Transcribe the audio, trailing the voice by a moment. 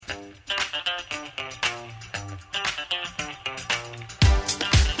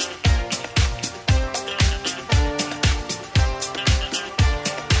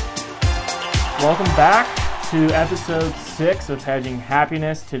welcome back to episode 6 of Hedging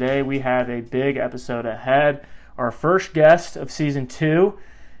Happiness. Today we have a big episode ahead. Our first guest of season 2.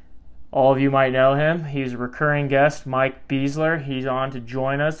 All of you might know him. He's a recurring guest, Mike Beasler. He's on to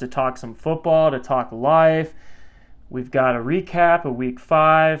join us to talk some football, to talk life. We've got a recap of week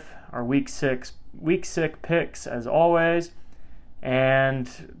 5, our week 6 picks as always,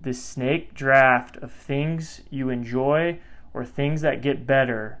 and the snake draft of things you enjoy or things that get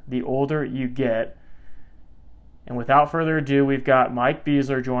better the older you get. And without further ado, we've got Mike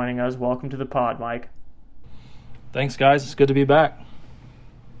Beasler joining us. Welcome to the pod, Mike. Thanks, guys. It's good to be back.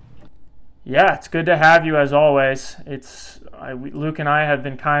 Yeah, it's good to have you as always. Luke and I have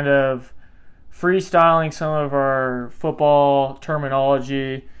been kind of freestyling some of our football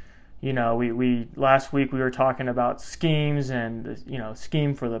terminology. You know, we last week we were talking about schemes and,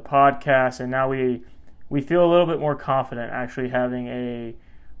 scheme for the podcast, and now we feel a little bit more confident actually having a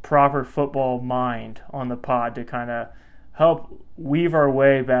proper football mind on the pod to kind of help weave our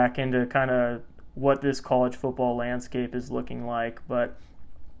way back into kind of what this college football landscape is looking like. But,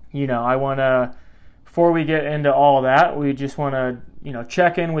 I want to, before we get into all that, we just want to,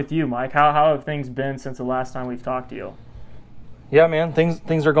 check in with you, Mike. How have things been since the last time we've talked to you? Yeah, man,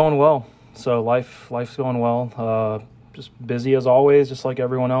 things are going well. So life's going well. Just busy as always, just like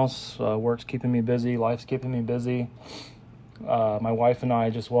everyone else. Work's keeping me busy. Life's keeping me busy. My wife and I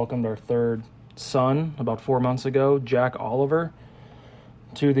just welcomed our third son about 4 months ago, Jack Oliver,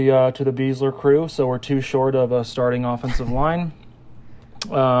 to the Beasler crew. So we're 2 short of a starting offensive line.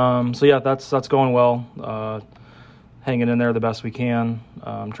 So yeah, that's going well. Hanging in there the best we can.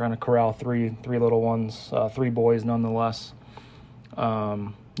 Trying to corral three little ones, 3 boys nonetheless.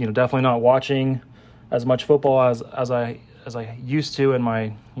 Definitely not watching as much football as I used to in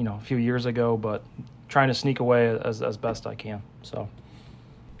my a few years ago, but trying to sneak away as best I can. So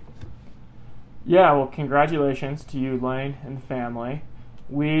yeah, well, congratulations to you, Lane, and the family.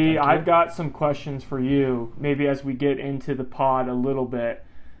 I've got some questions for you, maybe as we get into the pod a little bit.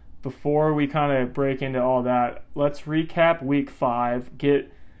 Before we kind of break into all that, let's recap week 5,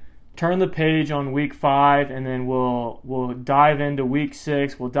 turn the page on week 5, and then we'll dive into week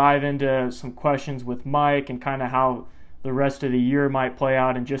 6. We'll dive into some questions with Mike and kind of how the rest of the year might play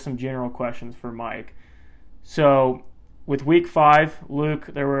out, and just some general questions for Mike. So with week 5, Luke,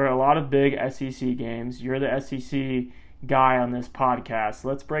 there were a lot of big SEC games. You're the SEC guy on this podcast.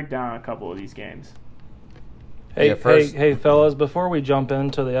 Let's break down a couple of these games. Hey, fellas, before we jump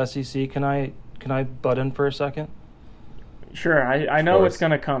into the SEC, can I butt in for a second? Sure, I know what's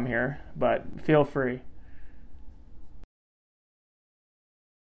going to come here, but feel free.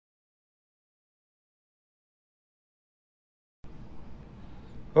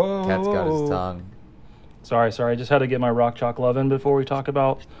 Oh. Cat's got his tongue. Sorry, I just had to get my rock chalk love in before we talk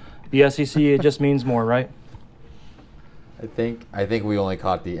about the SEC. It just means more, right? I think we only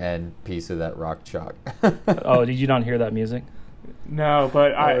caught the end piece of that rock chalk. Oh, did you not hear that music? No,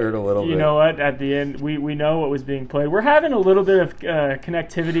 but I heard a little bit. You know what? At the end, we know what was being played. We're having a little bit of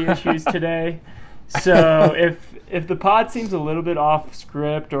connectivity issues today. So if the pod seems a little bit off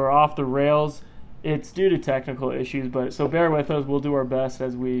script or off the rails, it's due to technical issues. So bear with us. We'll do our best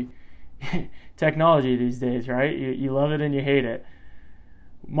as we technology these days, right? You love it and you hate it.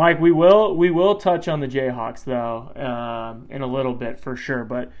 Mike, we will touch on the Jayhawks though in a little bit for sure.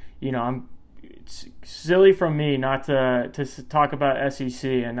 But it's silly from me not to talk about SEC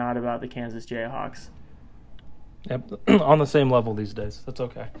and not about the Kansas Jayhawks. Yep, on the same level these days. That's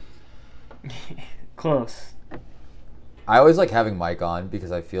okay. Close. I always like having Mike on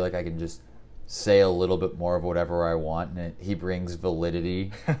because I feel like I can just say a little bit more of whatever I want, and he brings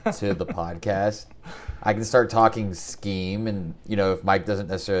validity to the podcast. I can start talking scheme, and if Mike doesn't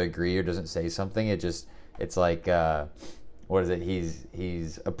necessarily agree or doesn't say something, it's like what is it?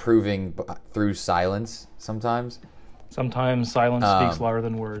 He's approving through silence sometimes. Sometimes silence speaks louder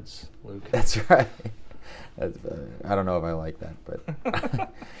than words, Luke. That's right. I don't know if I like that,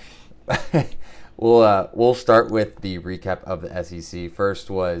 but we'll start with the recap of the SEC. First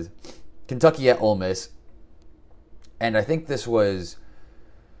was Kentucky at Ole Miss, and I think this was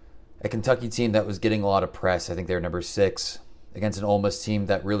a Kentucky team that was getting a lot of press. I think they were number 6 against an Ole Miss team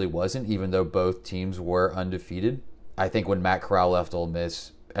that really wasn't, even though both teams were undefeated. I think when Matt Corral left Ole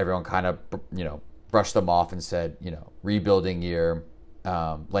Miss, everyone kind of, brushed them off and said, rebuilding year.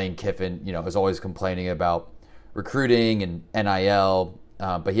 Lane Kiffin, is always complaining about recruiting and NIL,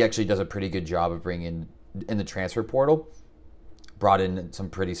 but he actually does a pretty good job of bringing in the transfer portal. Brought in a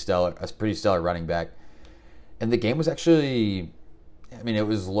pretty stellar running back. And the game was actually, it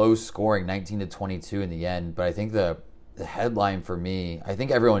was low scoring, 19-22 in the end, but I think the the headline for me, I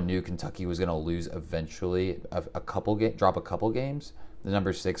think everyone knew Kentucky was going to lose eventually, drop a couple games. The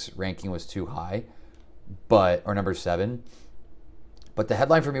number 6 ranking was too high, or number 7. But the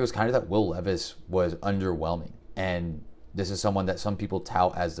headline for me was kind of that Will Levis was underwhelming. And this is someone that some people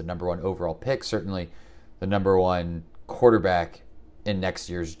tout as the number 1 overall pick, certainly the number 1 quarterback in next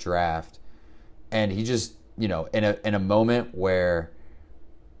year's draft. And he just, in a moment where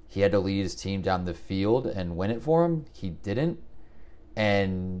he had to lead his team down the field and win it for him, he didn't.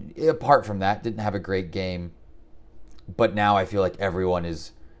 And apart from that, didn't have a great game. But now I feel like everyone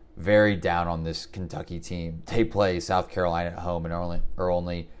is very down on this Kentucky team. They play South Carolina at home and are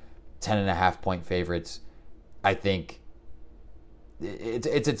only 10.5-point favorites. I think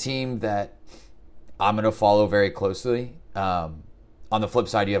it's a team that I'm going to follow very closely. On the flip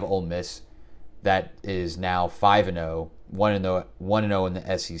side, you have Ole Miss that is now 5-0, 1-0 in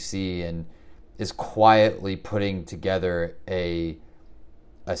the SEC, and is quietly putting together a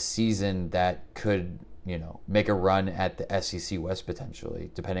season that could, make a run at the SEC West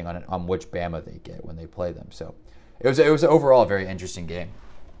potentially, depending on which Bama they get when they play them. So it was overall a very interesting game.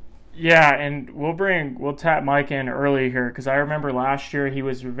 Yeah, and we'll tap Mike in early here because I remember last year he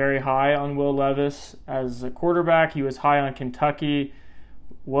was very high on Will Levis as a quarterback. He was high on Kentucky.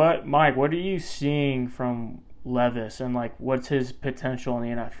 Mike, what are you seeing from Levis, and what's his potential in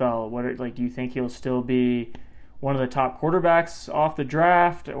the NFL? Do you think he'll still be one of the top quarterbacks off the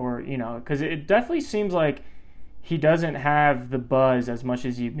draft, or because it definitely seems like he doesn't have the buzz as much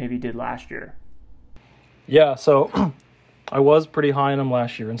as he maybe did last year. Yeah, so I was pretty high on him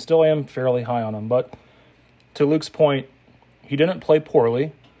last year and still am fairly high on him, but to Luke's point, he didn't play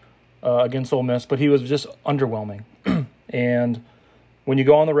poorly against Ole Miss, but he was just underwhelming. And when you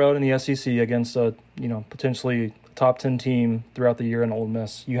go on the road in the SEC against a potentially top 10 team throughout the year in Ole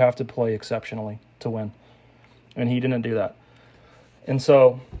Miss, you have to play exceptionally to win, and he didn't do that. And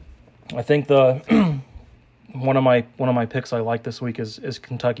so, I think one of my picks I like this week is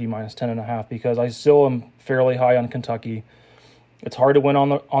Kentucky minus 10.5 because I still am fairly high on Kentucky. It's hard to win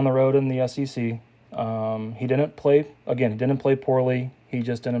on the road in the SEC. He didn't play poorly. He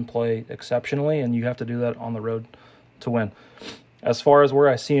just didn't play exceptionally, and you have to do that on the road to win. As far as where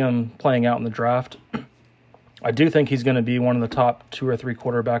I see him playing out in the draft, I do think he's going to be one of the top 2 or 3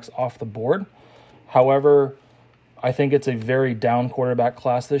 quarterbacks off the board. However, I think it's a very down quarterback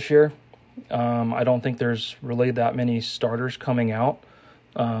class this year. I don't think there's really that many starters coming out.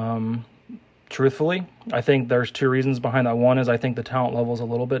 Truthfully, I think there's 2 reasons behind that. One is I think the talent level is a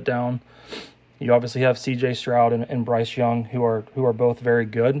little bit down. You obviously have C.J. Stroud and Bryce Young, who are both very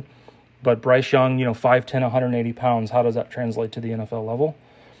good. But Bryce Young, 5'10", 180 pounds, how does that translate to the NFL level?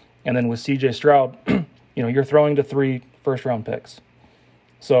 And then with C.J. Stroud, you're throwing to 3 first-round picks.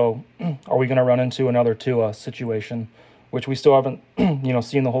 So are we going to run into another Tua situation, which we still haven't,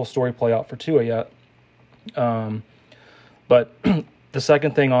 seen the whole story play out for Tua yet. But the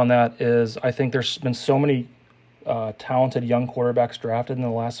second thing on that is I think there's been so many talented young quarterbacks drafted in the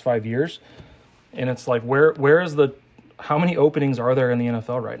last 5 years. And it's like, how many openings are there in the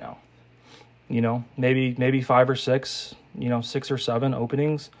NFL right now? Maybe 5 or 6, 6 or 7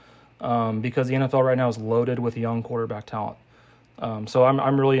 openings, because the NFL right now is loaded with young quarterback talent. So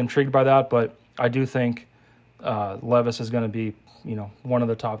I'm really intrigued by that, but I do think Levis is going to be, one of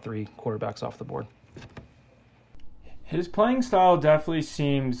the top 3 quarterbacks off the board. His playing style definitely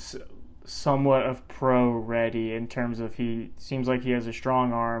seems somewhat of pro-ready in terms of he seems like he has a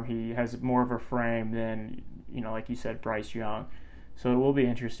strong arm. He has more of a frame than, like you said, Bryce Young. So it will be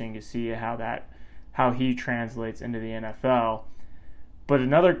interesting to see how he translates into the NFL. But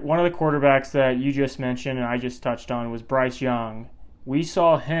one of the quarterbacks that you just mentioned and I just touched on was Bryce Young. We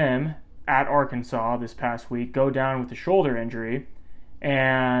saw him at Arkansas this past week go down with a shoulder injury,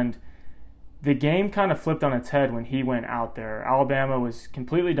 and the game kind of flipped on its head when he went out there. Alabama was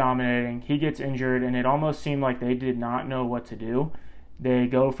completely dominating. He gets injured, and it almost seemed like they did not know what to do. They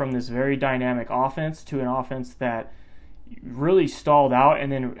go from this very dynamic offense to an offense that really stalled out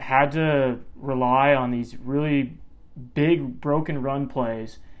and then had to rely on these really big broken run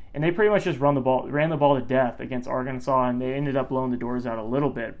plays, and they pretty much just ran the ball to death against Arkansas, and they ended up blowing the doors out a little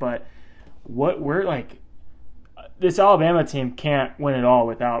bit. But this Alabama team can't win it all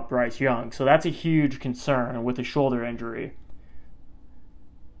without Bryce Young, so that's a huge concern with a shoulder injury.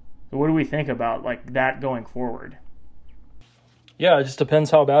 So what do we think about that going forward? Yeah, it just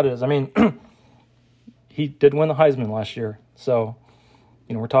depends how bad it is. I mean, he did win the Heisman last year. So,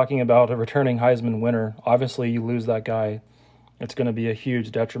 we're talking about a returning Heisman winner. Obviously, you lose that guy, it's going to be a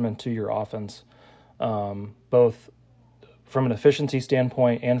huge detriment to your offense, both from an efficiency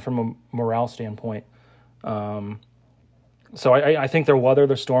standpoint and from a morale standpoint. So I think they'll weather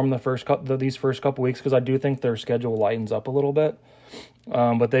the storm these first couple weeks, because I do think their schedule lightens up a little bit.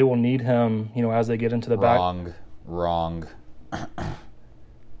 But they will need him, as they get into the back. Wrong.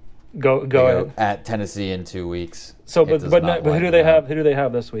 Go ahead. At Tennessee in 2 weeks. So, but who do they have? Who do they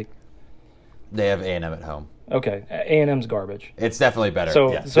have this week? They have A&M at home. Okay, A&M's garbage. It's definitely better. So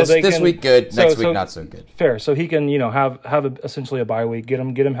this week good, next week not so good. Fair. So he can, have essentially a bye week, get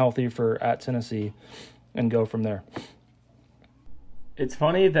him healthy for at Tennessee, and go from there. It's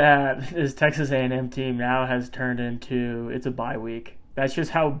funny that this Texas A&M team now has turned into it's a bye week. That's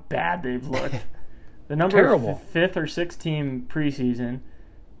just how bad they've looked. The number 5th or 6th team preseason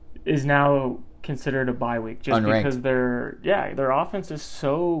is now considered a bye week just Unranked. because their offense is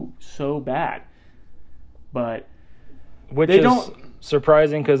so bad. But which is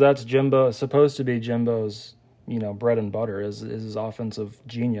surprising, because that's supposed to be Jimbo's, bread and butter is his offensive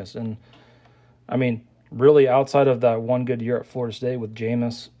genius. And I mean, really, outside of that one good year at Florida State with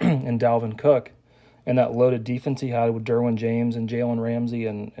Jameis and Dalvin Cook, and that loaded defense he had with Derwin James and Jalen Ramsey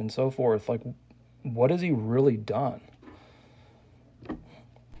and so forth, like, what has he really done?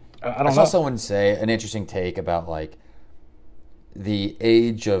 I saw someone say an interesting take about, like, the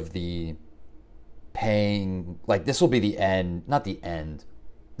age of the paying, like, this will be the end, not the end.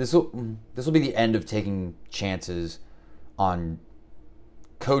 This will be the end of taking chances on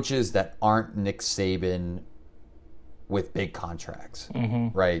coaches that aren't Nick Saban with big contracts,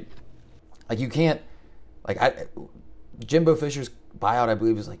 right? Like, you can't, like, Jimbo Fisher's buyout, I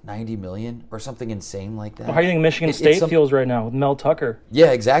believe, is like $90 million or something insane like that. Well, how do you think Michigan State feels right now with Mel Tucker?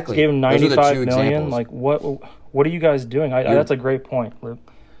 Yeah, exactly. Just gave him $95 million. Like, what are you guys doing? That's a great point, Luke.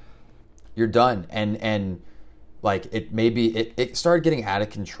 You're done, and like, it started getting out of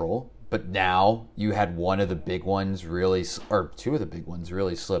control. But now you had one of the big ones or two of the big ones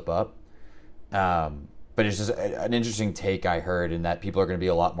really slip up. But it's just an interesting take I heard, in that people are going to be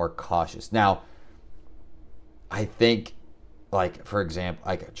a lot more cautious. Now, I think, like, for example,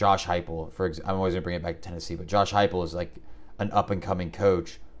 like Josh Heupel, I'm always going to bring it back to Tennessee, but Josh Heupel is like an up-and-coming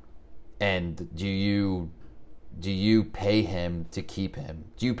coach. And do you pay him to keep him?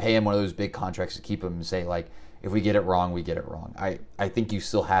 Do you pay him one of those big contracts to keep him and say, like, if we get it wrong, we get it wrong? I think you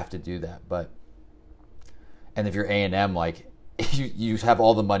still have to do that. And if you're A&M, like, you have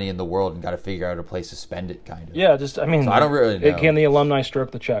all the money in the world and got to figure out a place to spend it, kind of. Yeah, so I don't really know. Can the alumni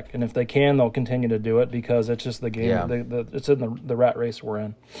stroke the check? And if they can, they'll continue to do it, because it's just the game. Yeah. It's in the rat race we're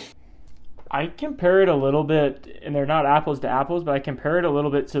in. I compare it a little bit, and they're not apples to apples, but I compare it a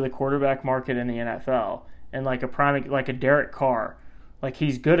little bit to the quarterback market in the NFL. And like a Derek Carr. Like,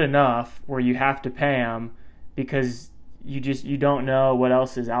 he's good enough where you have to pay him, because you don't know what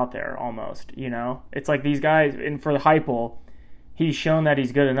else is out there almost, It's like these guys, and for the Heupel, he's shown that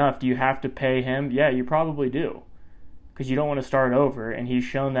he's good enough. Do you have to pay him? Yeah, you probably do, because you don't want to start over, and he's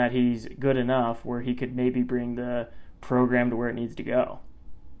shown that he's good enough where he could maybe bring the program to where it needs to go.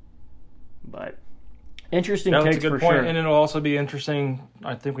 But interesting takes, that's a good for point. sure. And it'll also be interesting,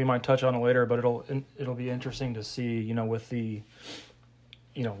 I think we might touch on it later, but it'll be interesting to see, with the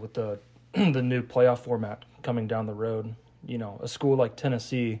the new playoff format coming down the road, a school like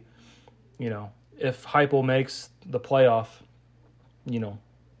Tennessee, if Heupel makes the playoff,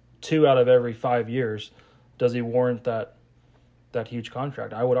 2 out of every 5 years, does he warrant that huge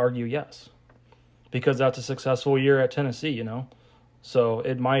contract? I would argue yes, because that's a successful year at Tennessee, so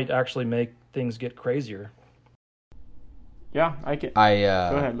it might actually make things get crazier. Yeah, I can. Go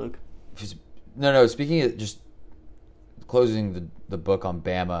ahead, Luke. No. Speaking of just closing the book on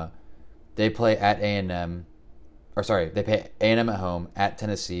Bama, they play at A&M. Or sorry, they play A&M at home, at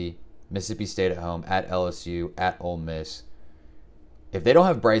Tennessee, Mississippi State at home, at LSU, at Ole Miss. If they don't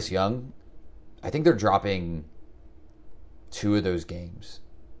have Bryce Young, I think they're dropping 2 of those games,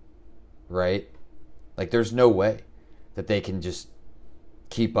 right? Like, there's no way that they can just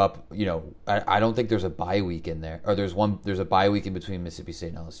keep up. I don't think there's a bye week in there, or there's a bye week in between Mississippi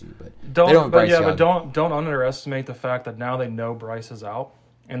State and LSU. But don't underestimate the fact that now they know Bryce is out,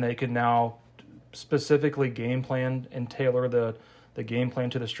 and they can now specifically game plan and tailor the game plan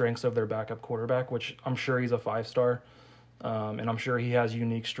to the strengths of their backup quarterback, which I'm sure he's a 5-star, and I'm sure he has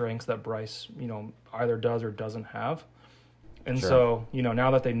unique strengths that Bryce, either does or doesn't have. And so,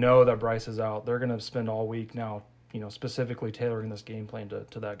 now that they know that Bryce is out, they're going to spend all week now, specifically tailoring this game plan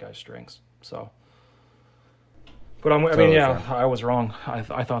to that guy's strengths. So, but I was wrong.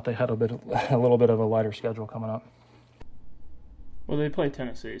 I thought they had a little bit of a lighter schedule coming up. Well, they play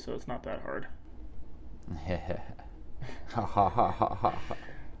Tennessee, so it's not that hard. All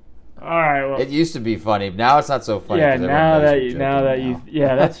right. Well, it used to be funny. Now it's not so funny. Yeah. Now that you.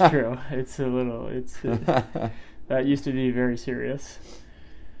 Yeah, that's true. It's a little. That used to be very serious.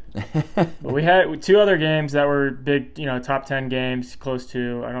 But we had 2 other games that were big, top 10 games, close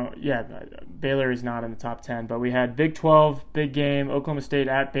to. Baylor is not in the top 10, but we had Big 12 big game, Oklahoma State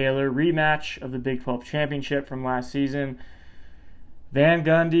at Baylor, rematch of the Big 12 championship from last season. Mike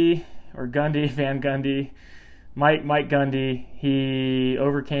Gundy, Mike Gundy, he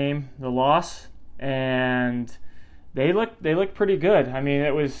overcame the loss, and they looked pretty good. I mean,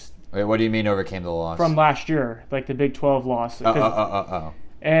 it was. Wait, what do you mean overcame the loss? From last year, like the Big 12 loss.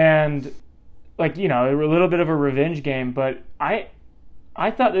 And, a little bit of a revenge game, but I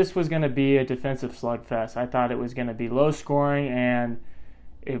thought this was going to be a defensive slugfest. I thought it was going to be low scoring, and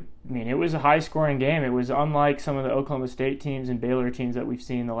it was a high scoring game. It was unlike some of the Oklahoma State teams and Baylor teams that we've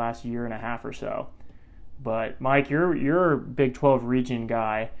seen the last year and a half or so. But Mike, you're a Big 12 region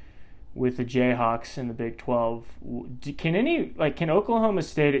guy with the Jayhawks in the Big 12. Can Oklahoma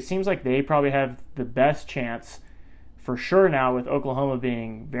State? It seems like they probably have the best chance, for sure now, with Oklahoma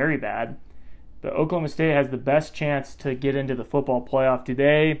being very bad. But Oklahoma State has the best chance to get into the football playoff.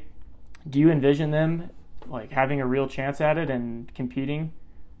 Do you envision them having a real chance at it and competing?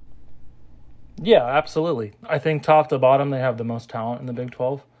 Yeah, absolutely. I think top to bottom they have the most talent in the Big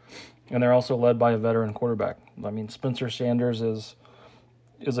 12, and they're also led by a veteran quarterback. I mean, Spencer Sanders is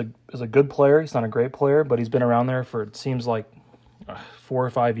a good player. He's not a great player, but he's been around there for, it seems like, 4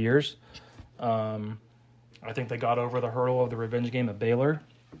 or 5 years. I think they got over the hurdle of the revenge game at Baylor.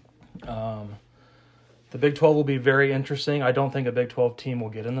 The Big 12 will be very interesting. I don't think a Big 12 team will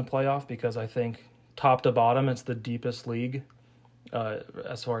get in the playoff because I think top to bottom it's the deepest league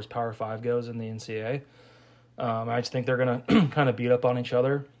as far as Power 5 goes in the NCAA. I just think they're going to kind of beat up on each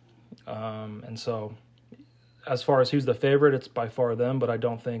other. And so as far as who's the favorite, it's by far them, but I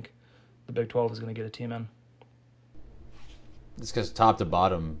don't think the Big 12 is going to get a team in. It's because top to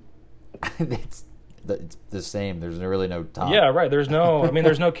bottom, it's the same. There's really no top. Yeah, right. There's no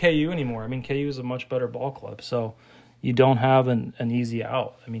KU anymore. I mean, KU is a much better ball club, so you don't have an easy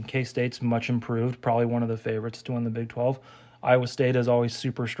out. I mean, K-State's much improved, probably one of the favorites to win the Big 12. Iowa State is always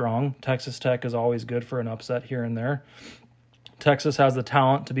super strong. Texas Tech is always good for an upset here and there. Texas has the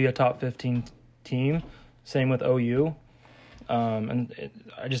talent to be a top 15 team. Same with OU.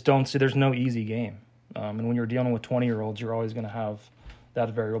 I just don't see there's no easy game. And when you're dealing with 20-year-olds, you're always going to have that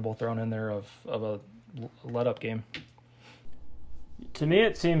variable thrown in there of a let-up game. To me,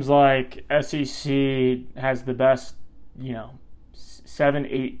 it seems like SEC has the best,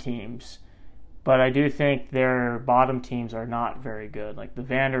 7-8 teams. But I do think their bottom teams are not very good, like the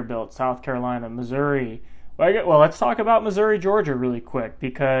Vanderbilt, South Carolina, Missouri. Well, let's talk about Missouri, Georgia really quick,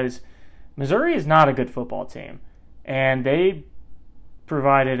 because Missouri is not a good football team. And they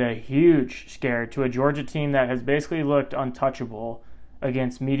provided a huge scare to a Georgia team that has basically looked untouchable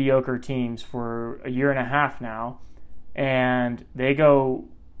against mediocre teams for a year and a half now. And it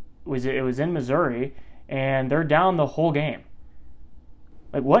was in Missouri, and they're down the whole game.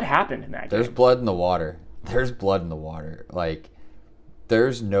 Like, what happened in that game? There's blood in the water. Like,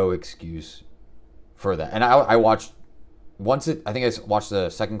 there's no excuse for that. And I watched I think I watched the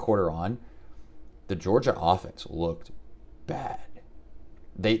second quarter on. The Georgia offense looked bad.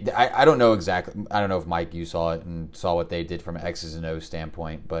 I don't know exactly. I don't know if Mike, you saw it and saw what they did from an X's and O's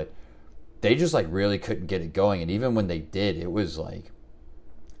standpoint, but they just really couldn't get it going. And even when they did, it was like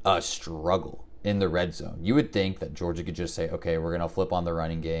a struggle in the red zone. You would think that Georgia could just say, okay, we're going to flip on the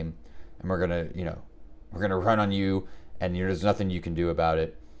running game and we're going to run on you and there's nothing you can do about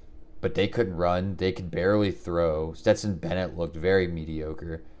it. But they couldn't run. They could barely throw. Stetson Bennett looked very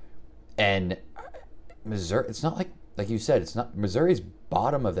mediocre. And Missouri, it's not like you said, it's not Missouri's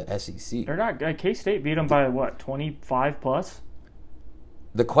bottom of the SEC. They're not. K-State beat them by 25 plus?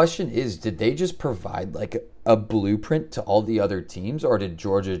 The question is, did they just provide a blueprint to all the other teams, or did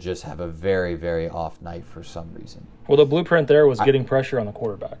Georgia just have a very, very off night for some reason? Well, the blueprint there was getting pressure on the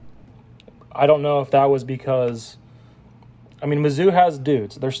quarterback. I don't know if that was because, Mizzou has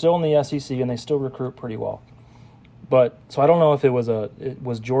dudes. They're still in the SEC and they still recruit pretty well. But so I don't know if it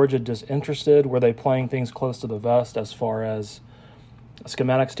was Georgia disinterested. Were they playing things close to the vest as far as a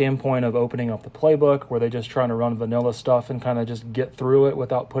schematic standpoint of opening up the playbook? Were they just trying to run vanilla stuff and kind of just get through it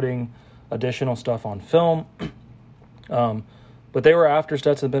without putting additional stuff on film? But they were after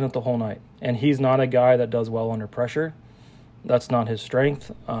Stetson Bennett the whole night, and he's not a guy that does well under pressure. That's not his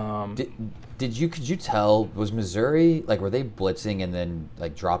strength. Could you tell, was Missouri, were they blitzing and then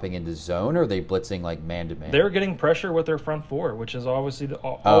dropping into zone, or were they blitzing man to man? They were getting pressure with their front four, which is obviously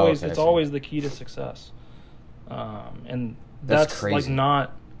always the key to success. And that's crazy. I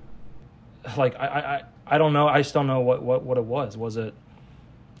don't know. I just don't know what it was.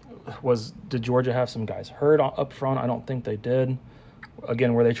 did Georgia have some guys hurt up front? I don't think they did.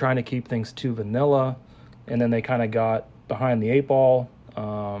 Again, were they trying to keep things too vanilla, and then they kind of got behind the eight ball?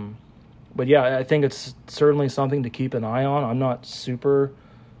 But yeah, I think it's certainly something to keep an eye on. I'm not super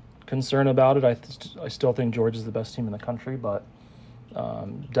concerned about it. I still think Georgia's the best team in the country, but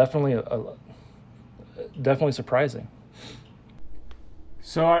definitely definitely surprising.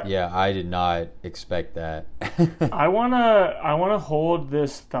 So I did not expect that. I wanna hold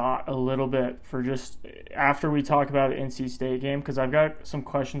this thought a little bit for just after we talk about the NC State game, because I've got some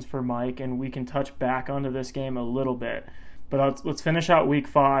questions for Mike, and we can touch back onto this game a little bit. But let's finish out Week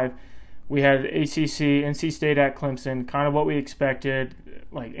 5. We had ACC, NC State at Clemson, kind of what we expected.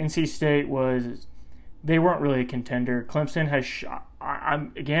 Like NC State they weren't really a contender. Clemson has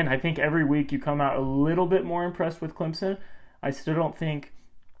I think every week you come out a little bit more impressed with Clemson. I still don't think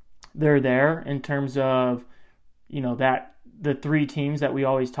they're there in terms of, that the three teams that we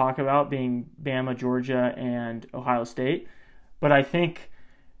always talk about being Bama, Georgia, and Ohio State. But I think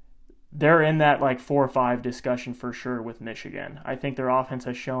they're in that 4 or 5 discussion for sure with Michigan. I think their offense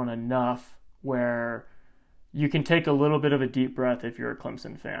has shown enough where you can take a little bit of a deep breath if you're a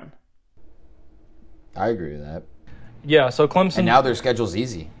Clemson fan. I agree with that. Yeah, so Clemson, and now their schedule's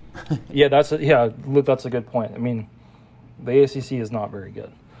easy. Luke, that's a good point. I mean, the ACC is not very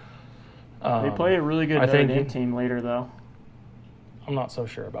good. They play a really good Notre Dame team later, though. I'm not so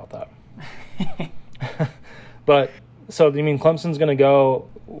sure about that. But so you mean Clemson's going to go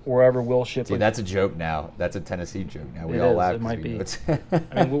wherever Will Shipley? See, that's a joke now. That's a Tennessee joke now. We all laugh. It might be.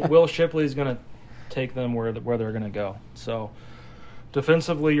 I mean, Will Shipley's going to take them where they're going to go. So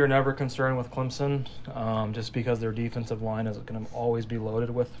defensively, you're never concerned with Clemson, just because their defensive line is going to always be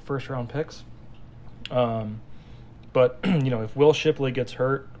loaded with first-round picks. But if Will Shipley gets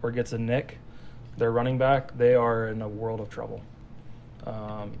hurt or gets a nick, their running back, they are in a world of trouble.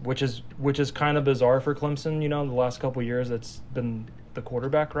 Which is kind of bizarre for Clemson. The last couple of years, it's been the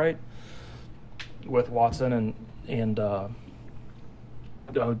quarterback, right, with Watson and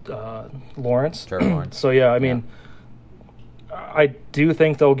Lawrence. Trevor Lawrence. So yeah, I mean, I do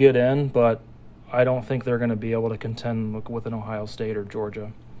think they'll get in, but I don't think they're going to be able to contend with an Ohio State or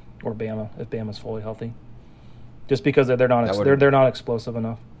Georgia or Bama if Bama's fully healthy. Just because they're not explosive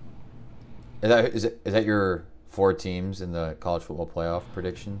enough. Is that your 4 teams in the college football playoff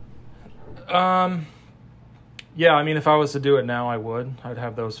prediction? Yeah, I mean, if I was to do it now, I would. I'd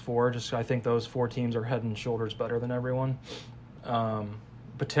have those 4. I think those 4 teams are head and shoulders better than everyone.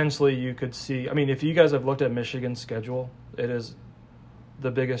 Potentially, you could see. I mean, if you guys have looked at Michigan's schedule, it is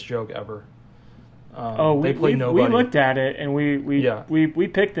the biggest joke ever. They play nobody. We looked at it and we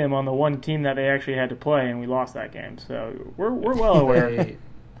picked them on the one team that they actually had to play, and we lost that game. So we're well aware.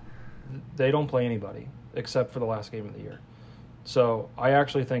 They don't play anybody except for the last game of the year. So I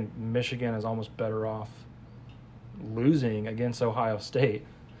actually think Michigan is almost better off losing against Ohio State,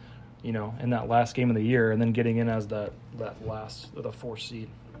 in that last game of the year, and then getting in as the 4th seed.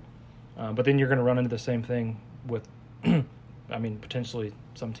 But then you're going to run into the same thing with, potentially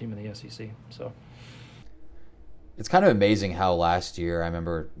some team in the SEC. So it's kind of amazing how last year, I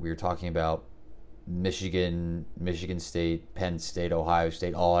remember we were talking about Michigan State, Penn State, Ohio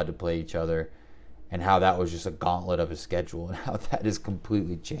State all had to play each other, and how that was just a gauntlet of a schedule, and how that has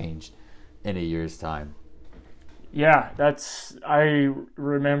completely changed in a year's time. Yeah, I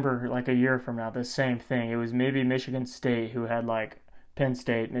remember a year from now, the same thing. It was maybe Michigan State who had Penn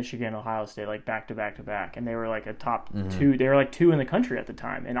State, Michigan, Ohio State, back to back to back. And they were a top 2. They were 2 in the country at the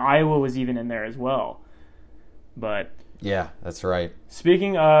time. And Iowa was even in there as well. But yeah, that's right.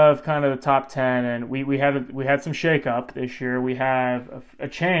 Speaking of kind of the top 10, and we had some shakeup this year. We have a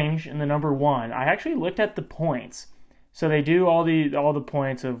change in the number 1. I actually looked at the points. So they do all the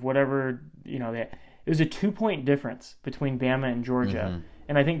points of whatever, it was a 2-point difference between Bama and Georgia. Mm-hmm.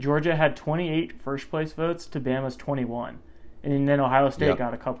 And I think Georgia had 28 first-place votes to Bama's 21. And then Ohio State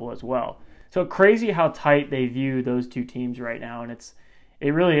got a couple as well. So crazy how tight they view those 2 teams right now. And it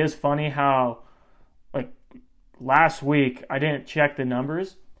really is funny how, last week, I didn't check the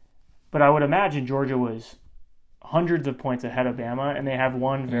numbers, but I would imagine Georgia was hundreds of points ahead of Bama, and they have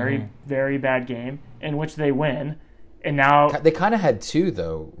one very, very bad game in which they win. And now they kind of had 2,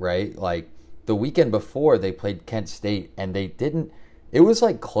 though, right? The weekend before, they played Kent State, and they didn't. It was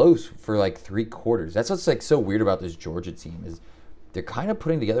close for 3 quarters. That's what's so weird about this Georgia team is they're kind of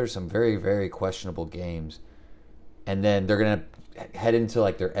putting together some very, very questionable games, and then they're gonna head into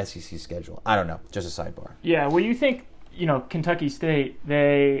their SEC schedule. I don't know, just a sidebar. Yeah, well, you think Kentucky State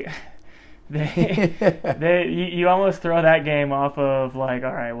you almost throw that game off of all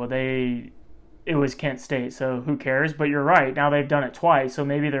right, well they it was Kent State, so who cares? But you're right. Now they've done it twice, so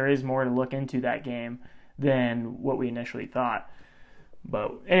maybe there is more to look into that game than what we initially thought.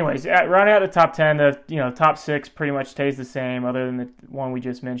 But anyways, rounding out the top 10, the top 6 pretty much stays the same, other than the one we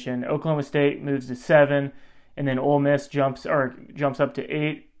just mentioned. Oklahoma State moves to 7, and then Ole Miss jumps up to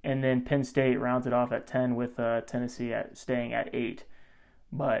 8, and then Penn State rounds it off at 10 with Tennessee staying at 8.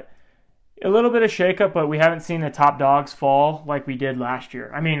 But a little bit of shakeup, but we haven't seen the top dogs fall like we did last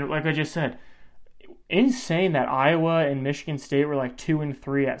year. I mean, like I just said, insane that Iowa and Michigan State were like 2 and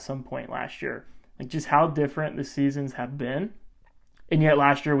 3 at some point last year. Like just how different the seasons have been. And yet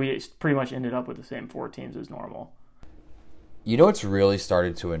last year we pretty much ended up with the same 4 teams as normal. You know what's really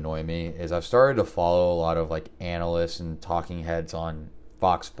started to annoy me is I've started to follow a lot of like analysts and talking heads on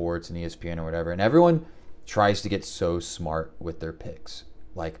Fox Sports and ESPN or whatever, and everyone tries to get so smart with their picks.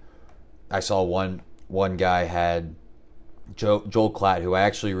 Like I saw one guy had Joel Klatt, who I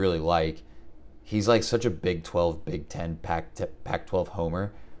actually really like. He's like such a Big 12, Big 10, Pac-12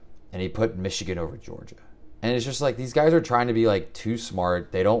 homer, and he put Michigan over Georgia. And it's just like these guys are trying to be like too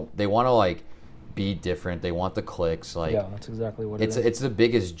smart. They want to like be different. They want the clicks. Like yeah, that's exactly what it is. It's the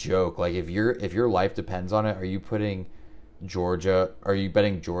biggest joke. Like if your life depends on it, are you putting Georgia? Are you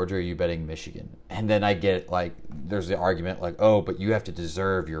betting Georgia? Or are you betting Michigan? And then I get like there's the argument like, oh, but you have to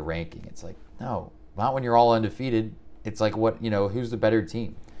deserve your ranking. It's like no, not when you're all undefeated. It's like who's the better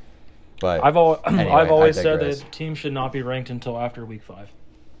team? But I've always said digress. that teams should not be ranked until after week 5.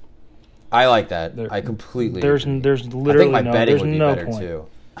 I like that. I completely. There's agree. literally I think my no, betting there's would be no better point. too.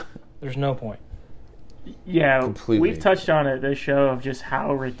 There's no point. Yeah, Completely. we've touched on it this show of just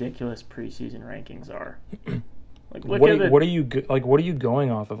how ridiculous preseason rankings are. Like, What are you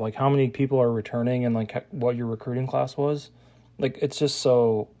going off of? Like how many people are returning and like what your recruiting class was? Like it's just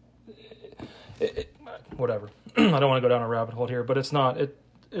so. Whatever. I don't want to go down a rabbit hole here, but it's not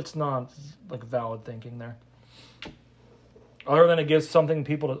like valid thinking there. Other than it gives something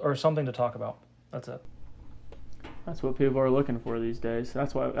something to talk about. That's it. That's what people are looking for these days.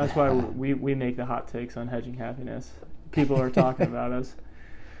 That's why we make the hot takes on Hedging Happiness. People are talking about us.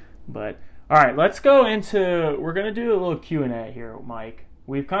 But all right, let's go into. We're gonna do a little Q&A here, Mike.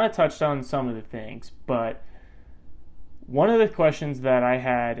 We've kind of touched on some of the things, but one of the questions that I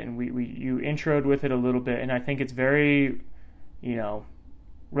had, and you introed with it a little bit, and I think it's very,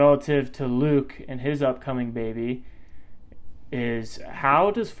 relative to Luke and his upcoming baby, is how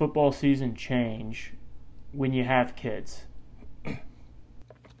does football season change when you have kids?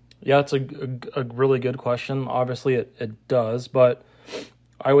 Yeah, it's a really good question. Obviously, it does, but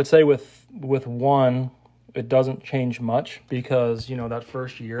I would say with one, it doesn't change much because, that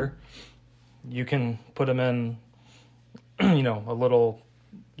first year, you can put them in, a little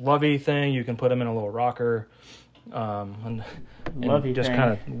lovey thing. You can put them in a little rocker, and just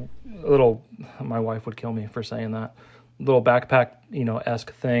kind of little. My wife would kill me for saying that. Little backpack,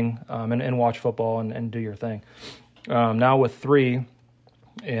 esque thing, and watch football and do your thing. Now with 3,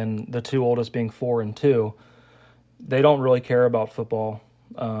 and the 2 oldest being 4 and 2, they don't really care about football.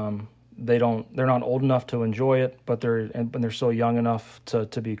 They're not old enough to enjoy it, but they're still young enough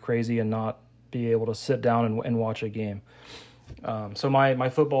to be crazy and not be able to sit down and watch a game. So my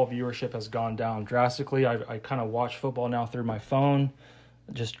football viewership has gone down drastically. I kind of watch football now through my phone,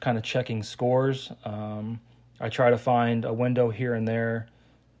 just kind of checking scores. I try to find a window here and there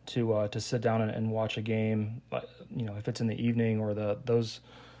to sit down and watch a game. If it's in the evening or those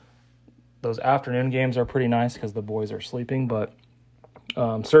afternoon games are pretty nice because the boys are sleeping, but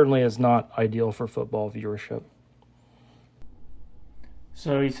certainly is not ideal for football viewership.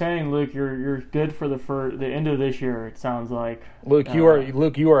 So he's saying, Luke, you're good for the end of this year. It sounds like Luke, you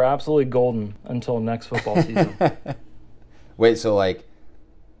are absolutely golden until next football season. Wait, so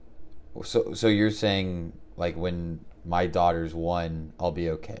you're saying like when my daughter's 1, I'll be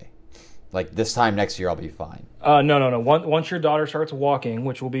okay. Like this time next year, I'll be fine. No. Once your daughter starts walking,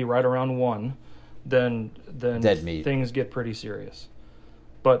 which will be right around 1, then dead meat. Things get pretty serious.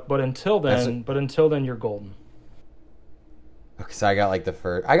 But until then, you're golden. Okay, so I got like the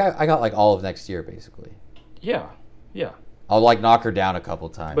first. I got like all of next year basically. Yeah. I'll like knock her down a couple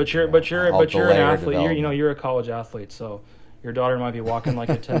times. But you're an athlete. You're a college athlete, so your daughter might be walking like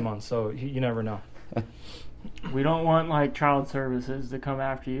at 10 months. So you never know. We don't want like child services to come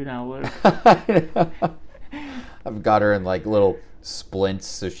after you now, Luke. I've got her in like little splints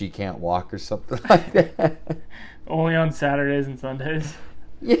so she can't walk or something like that. Only on Saturdays and Sundays.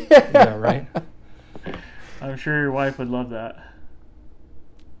 Yeah, right. I'm sure your wife would love that.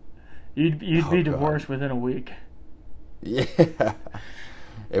 You'd be divorced within a week. Yeah.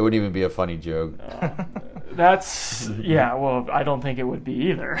 It wouldn't even be a funny joke. Well, I don't think it would be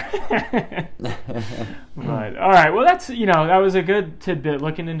either. But all right, well, that was a good tidbit,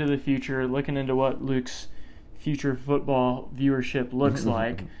 looking into the future, looking into what Luke's future football viewership looks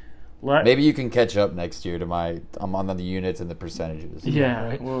like. Maybe you can catch up next year to I'm on the units and the percentages. Yeah,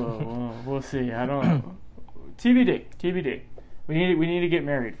 right? we'll see. I don't know. TBD. We need to get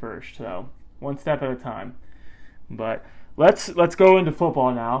married first, so one step at a time. But let's go into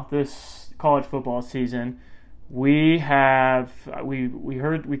football now. This college football season, we kind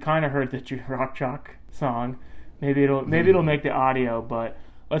of heard the Rock Chalk song. Maybe it'll make the audio, but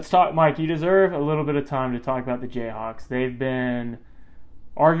let's talk. Mike, you deserve a little bit of time to talk about the Jayhawks. They've been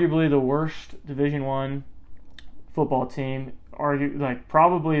arguably the worst Division I football team,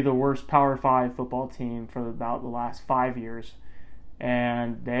 probably the worst Power 5 football team for about the last 5 years.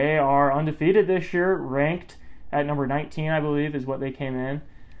 And they are undefeated this year, ranked at number 19, I believe, is what they came in.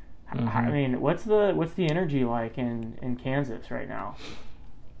 Mm-hmm. I mean, what's the energy like in Kansas right now?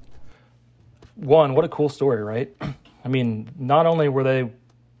 One, what a cool story, right? I mean, not only were they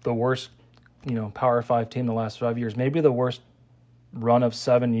the worst, Power 5 team the last 5 years, maybe the worst run of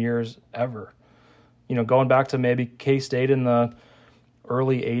 7 years ever. Going back to maybe K-State in the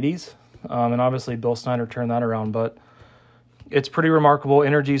early 80s, and obviously Bill Snyder turned that around, but it's pretty remarkable.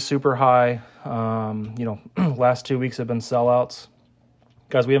 Energy's super high. Last 2 weeks have been sellouts.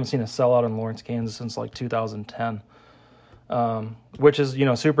 Guys, we haven't seen a sellout in Lawrence, Kansas since 2010, which is,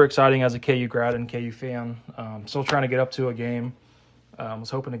 super exciting as a KU grad and KU fan. Still trying to get up to a game. Was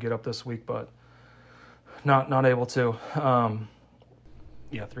hoping to get up this week, but not able to.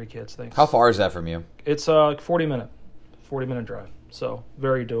 3 kids, thanks. How far is that from you? It's a 40-minute drive, so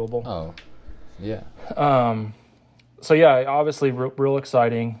very doable. Oh, yeah. So yeah, obviously real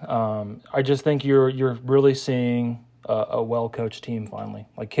exciting. I just think you're really seeing a well-coached team finally.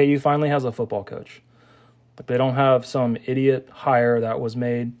 KU finally has a football coach. They don't have some idiot hire that was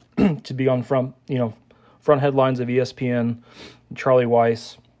made to be on front headlines of ESPN, Charlie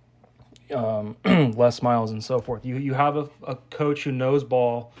Weiss, Les Miles, and so forth. You have a coach who knows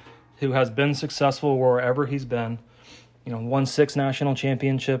ball, who has been successful wherever he's been. Won 6 national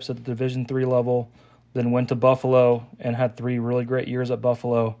championships at the Division III level, then went to Buffalo and had 3 really great years at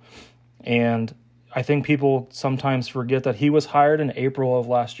Buffalo. And I think people sometimes forget that he was hired in April of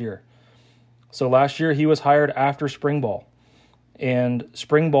last year. So last year he was hired after spring ball. And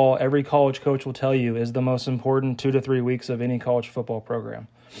spring ball, every college coach will tell you, is the most important 2 to 3 weeks of any college football program.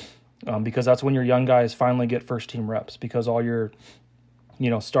 Because that's when your young guys finally get first-team reps, because all your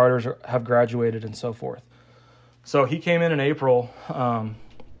starters have graduated and so forth. So he came in April.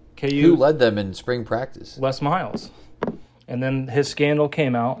 KU, who led them in spring practice? Les Miles. And then his scandal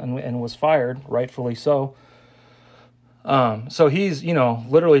came out and was fired, rightfully so. So he's,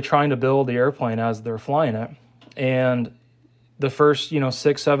 literally trying to build the airplane as they're flying it. And the first,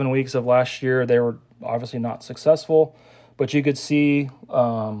 6-7 weeks of last year, they were obviously not successful. But you could see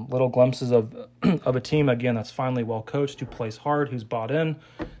little glimpses of a team, again, that's finally well coached, who plays hard, who's bought in.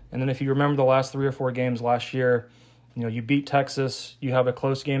 And then if you remember the last 3 or 4 games last year, you beat Texas, you have a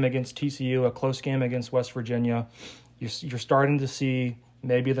close game against TCU, a close game against West Virginia. You're starting to see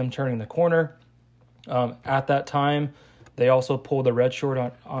maybe them turning the corner. At that time, they also pulled the red shirt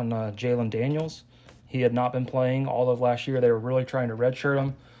on Jalen Daniels. He had not been playing all of last year. They were really trying to redshirt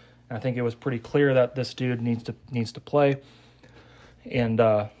him. And I think it was pretty clear that this dude needs to play. And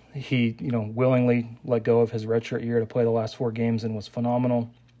he, willingly let go of his redshirt year to play the last 4 games and was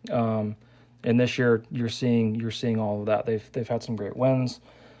phenomenal. And this year, you're seeing all of that. They've had some great wins.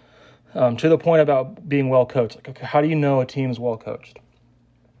 To the point about being well coached, how do you know a team's well coached?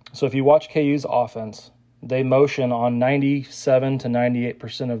 So if you watch KU's offense, they motion on 97 to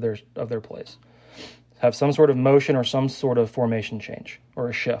 98% of their plays. Have some sort of motion or some sort of formation change or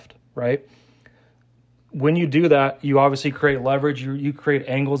a shift, right? When you do that, you obviously create leverage. You create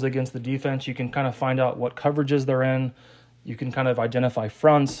angles against the defense. You can kind of find out what coverages they're in. You can kind of identify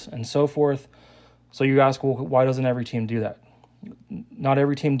fronts and so forth. So you ask, well, why doesn't every team do that? Not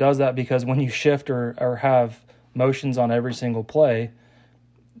every team does that because when you shift or have motions on every single play,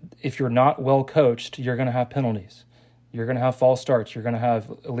 if you're not well coached, you're going to have penalties. You're going to have false starts. You're going to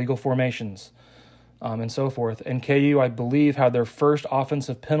have illegal formations and so forth. And KU, I believe, had their first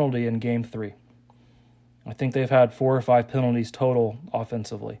offensive penalty in Game 3. I think they've had 4 or 5 penalties total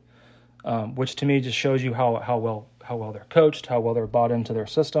offensively, which to me just shows you how well they're coached, how well they're bought into their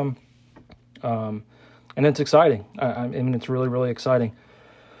system. And it's exciting. I mean, it's really, really exciting.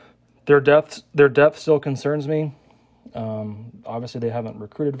 Their depth still concerns me. Obviously, they haven't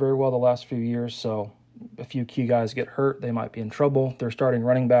recruited very well the last few years, so a few key guys get hurt, they might be in trouble. Their starting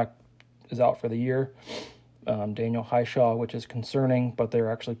running back is out for the year, Daniel Highshaw, which is concerning, but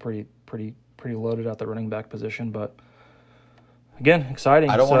they're actually pretty loaded at the running back position. But again, exciting.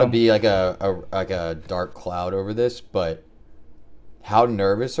 I don't want to be like a dark cloud over this, but how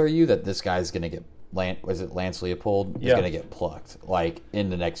nervous are you that this guy's going to get Lance Leopold is going to get plucked like in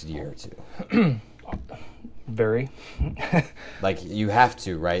the next year or two? Very. Like you have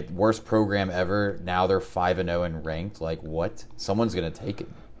to, right? Worst program ever. Now they're 5-0 and ranked. Like what? Someone's going to take it.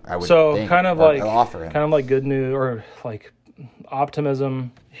 I would think, kind of like offer him. Kind of like good news or like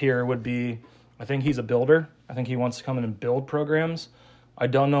optimism here would be, I think he's a builder. I think he wants to come in and build programs. I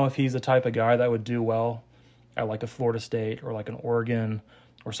don't know if he's the type of guy that would do well at like a Florida State or like an Oregon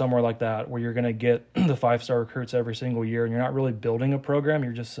or somewhere like that, where you're going to get the 5-star recruits every single year and you're not really building a program,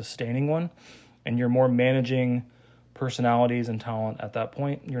 you're just sustaining one, and you're more managing personalities and talent at that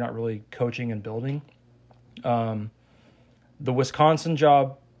point. You're not really coaching and building. The Wisconsin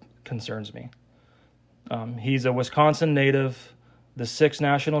job concerns me. He's a Wisconsin native. The 6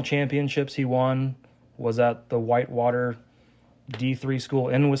 national championships he won was at the Whitewater D3 school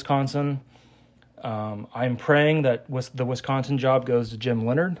in Wisconsin. I'm praying that the Wisconsin job goes to Jim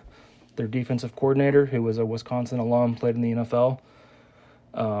Leonhard, their defensive coordinator, who was a Wisconsin alum, played in the NFL.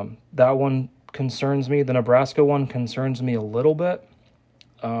 That one concerns me. The Nebraska one concerns me a little bit.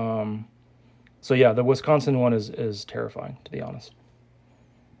 So yeah, the Wisconsin one is terrifying, to be honest,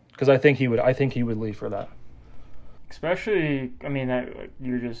 because I think he would leave for that. Especially, I mean, that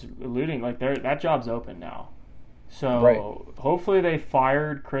you're just alluding, like that job's open now. So Right. Hopefully they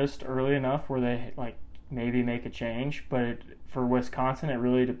fired Christ early enough where they like maybe make a change. But for Wisconsin, it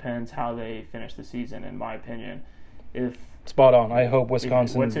really depends how they finish the season, in my opinion. If Spot on. I hope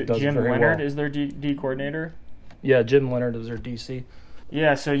Wisconsin does Jim very Leonhard well. is their D coordinator? Yeah, Jim Leonhard is their DC.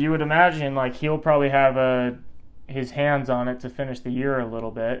 Yeah, so you would imagine like he'll probably have his hands on it to finish the year a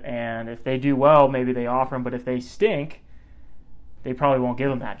little bit, and if they do well, maybe they offer him. But if they stink, they probably won't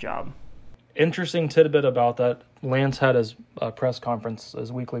give him that job. Interesting tidbit about that. Lance had his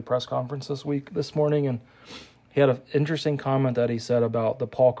his weekly press conference this morning, and he had an interesting comment that he said about the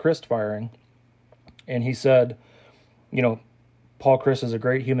Paul Chryst firing. And he said, Paul Chryst is a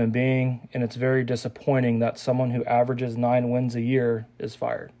great human being, and it's very disappointing that someone who averages 9 wins a year is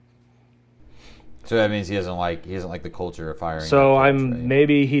fired. So that means he doesn't like the culture of firing. So coach, right?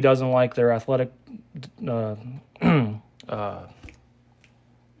 maybe he doesn't like their athletic.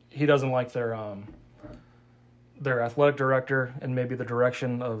 He doesn't like their athletic director, and maybe the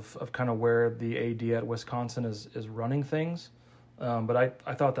direction of kind of where the AD at Wisconsin is running things. But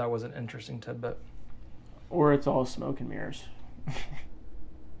I thought that was an interesting tidbit. Or it's all smoke and mirrors.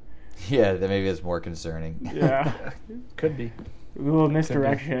 Yeah, that maybe it's more concerning. Yeah. Could be. A little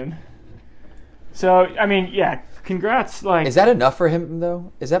misdirection. So, I mean, yeah, congrats. Like, Is that enough for him,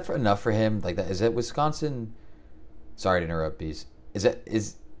 though? Is that enough for him? Like that? Is that Wisconsin? Sorry to interrupt, Bees.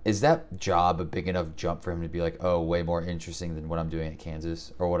 Is that job a big enough jump for him to be like, oh, way more interesting than what I'm doing at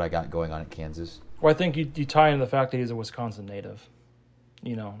Kansas or what I got going on at Kansas? Well, I think you tie in the fact that he's a Wisconsin native.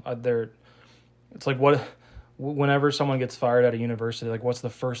 It's like whenever someone gets fired at a university, like what's the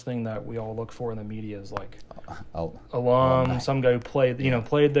first thing that we all look for in the media is like alum, some guy who played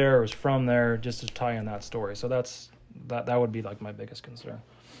there or was from there, just to tie in that story. So that would be like my biggest concern.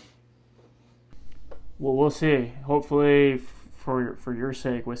 Well, we'll see. Hopefully, for your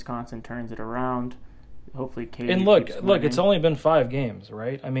sake, Wisconsin turns it around. Hopefully, KU. And look, it's only been 5 games,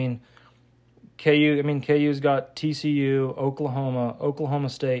 right? I mean, KU's got TCU, Oklahoma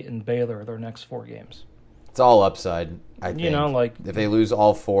State, and Baylor their next 4 games. It's all upside. I think. If they lose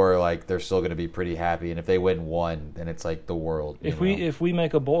all 4, like they're still going to be pretty happy, and if they win 1, then it's like the world. If we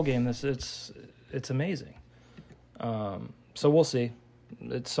make a bowl game, it's amazing. So we'll see.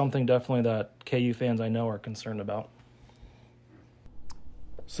 It's something definitely that KU fans I know are concerned about.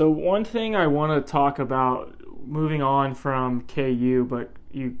 So one thing I want to talk about, moving on from KU, but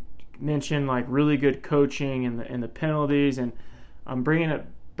you mentioned like really good coaching and the penalties, and I'm bringing it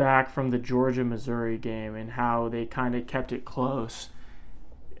back from the Georgia-Missouri game and how they kind of kept it close.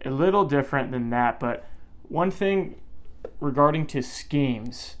 A little different than that, but one thing regarding to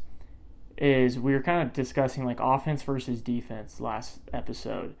schemes is we were kind of discussing like offense versus defense last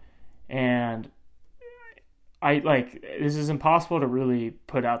episode, and this is impossible to really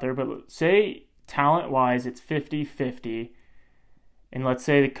put out there, but say talent-wise it's 50-50, and let's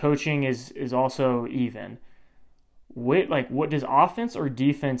say the coaching is also even. What does offense or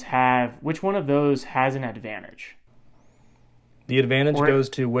defense have? Which one of those has an advantage? The advantage goes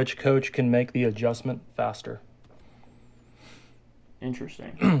to which coach can make the adjustment faster.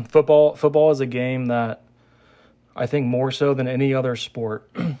 Interesting. Football is a game that I think more so than any other sport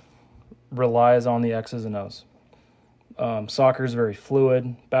relies on the X's and O's. Soccer is very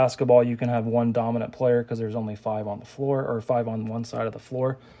fluid. Basketball, you can have one dominant player because there's only 5 on the floor, or 5 on one side of the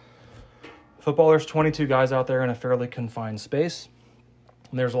floor. Football, there's 22 guys out there in a fairly confined space.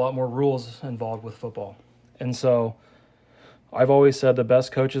 And there's a lot more rules involved with football. And so I've always said the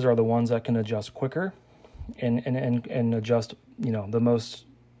best coaches are the ones that can adjust quicker and adjust, the most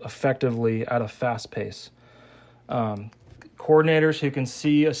effectively at a fast pace. Coordinators who can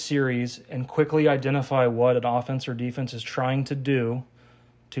see a series and quickly identify what an offense or defense is trying to do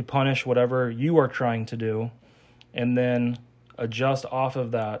to punish whatever you are trying to do, and then adjust off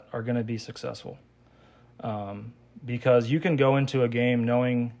of that, are going to be successful. Because you can go into a game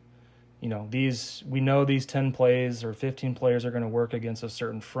knowing, we know these 10 plays or 15 players are going to work against a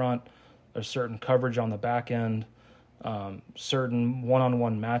certain front, a certain coverage on the back end, certain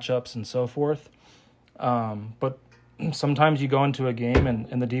one-on-one matchups and so forth. But sometimes you go into a game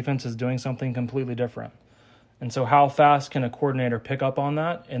and the defense is doing something completely different. And so how fast can a coordinator pick up on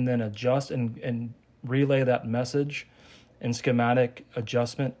that and then adjust and relay that message and schematic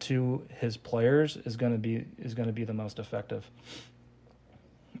adjustment to his players is going to be the most effective.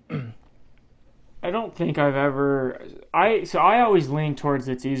 I don't think I've ever I always lean towards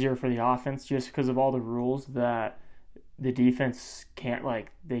it's easier for the offense just because of all the rules that the defense can't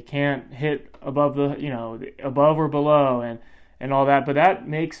hit above above or below and all that, but that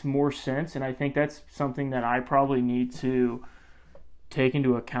makes more sense, and I think that's something that I probably need to take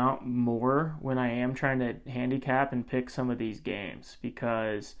into account more when I am trying to handicap and pick some of these games,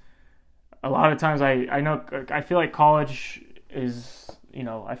 because a lot of times I feel like college is,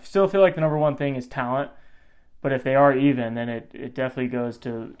 I still feel like the number one thing is talent, but if they are even, then it definitely goes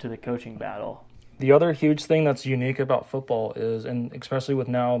to the coaching battle. The other huge thing that's unique about football is, and especially with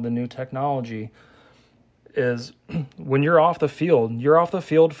now the new technology, is when you're off the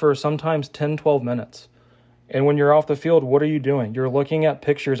field for sometimes 10, 12 minutes. And when you're off the field, what are you doing? You're looking at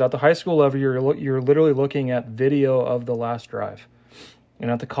pictures. At the high school level, you're literally looking at video of the last drive. And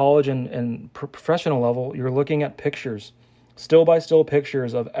at the college and professional level, you're looking at pictures, still-by-still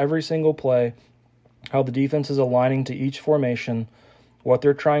pictures of every single play, how the defense is aligning to each formation, what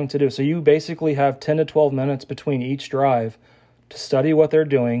they're trying to do. So you basically have 10 to 12 minutes between each drive to study what they're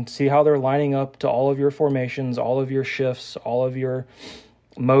doing, see how they're lining up to all of your formations, all of your shifts, all of your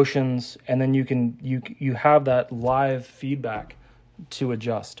motions, and then you have that live feedback to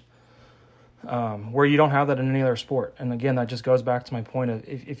adjust, where you don't have that in any other sport. And again, that just goes back to my point of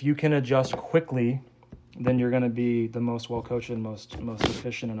if you can adjust quickly, then you're going to be the most well-coached and most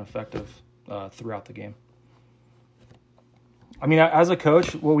efficient and effective throughout the game. I mean, as a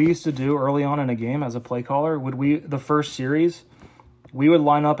coach, what we used to do early on in a game as a play caller, the first series, we would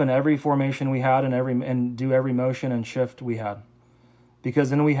line up in every formation we had and do every motion and shift we had. Because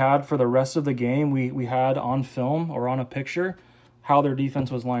then we had, for the rest of the game, we had on film or on a picture how their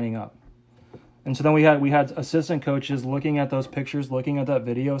defense was lining up. And so then we had assistant coaches looking at those pictures, looking at that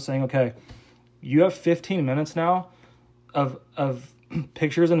video, saying, okay, you have 15 minutes now of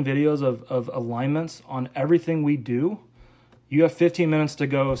pictures and videos of alignments on everything we do. You have 15 minutes to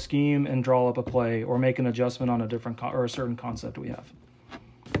go scheme and draw up a play or make an adjustment on a different or a certain concept we have.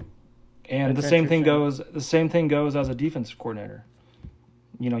 And the same thing goes as a defensive coordinator.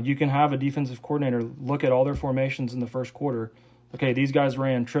 You can have a defensive coordinator look at all their formations in the first quarter. Okay, these guys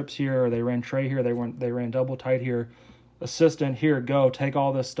ran trips here, or they ran tray here, they ran double tight here. Assistant, here, go, take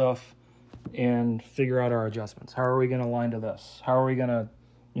all this stuff and figure out our adjustments. How are we going to line to this? How are we going to,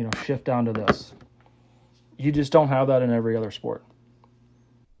 shift down to this? You just don't have that in every other sport.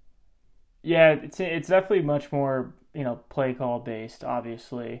 Yeah, it's definitely much more, play call based,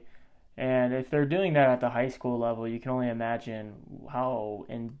 obviously. And if they're doing that at the high school level, you can only imagine how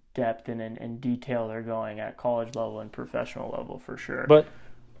in depth and in detail they're going at college level and professional level for sure. But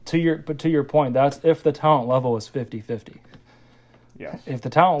to your point, that's if the talent level is 50-50. Yeah. If the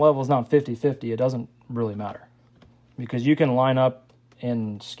talent level is not 50-50, it doesn't really matter. Because you can line up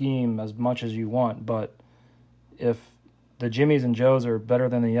and scheme as much as you want, but if the Jimmies and Joes are better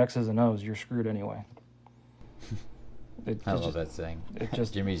than the X's and O's, you're screwed anyway. I love that saying.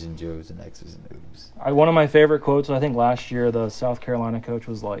 Jimmies and Joes and X's and O's. One of my favorite quotes, I think last year, the South Carolina coach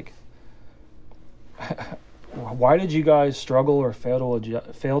was like, why did you guys struggle or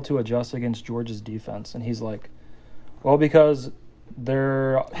fail to adjust against Georgia's defense? And he's like, well, because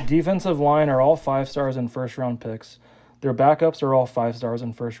their defensive line are all 5 stars and first-round picks. Their backups are all 5 stars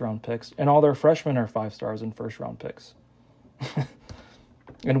and first-round picks. And all their freshmen are 5 stars and first-round picks.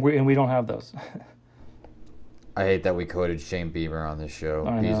 and we don't have those. I hate that we quoted Shane Bieber on this show.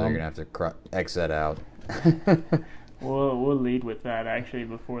 I Beasley, know. you're going to have to X that out. We'll lead with that actually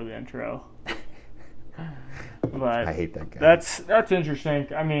before the intro. But I hate that guy. That's interesting.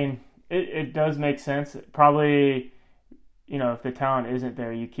 I mean, it does make sense. Probably, if the talent isn't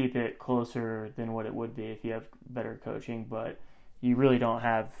there, you keep it closer than what it would be if you have better coaching. But you really don't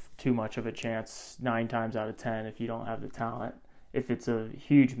have too much of a chance 9 times out of 10 if you don't have the talent. If it's a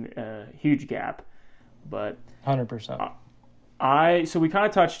huge gap, but 100%. So we kind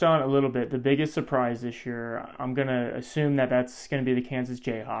of touched on it a little bit. The biggest surprise this year, I'm gonna assume that's gonna be the Kansas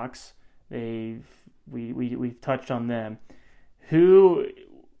Jayhawks. We've touched on them. Who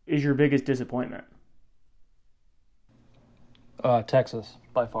is your biggest disappointment? Texas,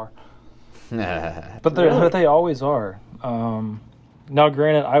 by far. But But they always are. Now,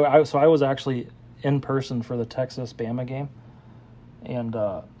 granted, I was actually in person for the Texas-Bama game, and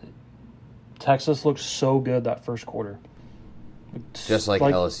Texas looked so good that first quarter. just like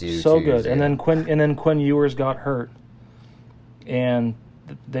LSU. So 2 years good. And ago. then Quinn Ewers got hurt, and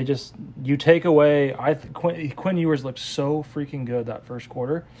they just you take away. Quinn Ewers looked so freaking good that first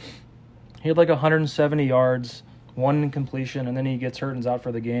quarter. He had like 170 yards, 1 incompletion, and then he gets hurt and is out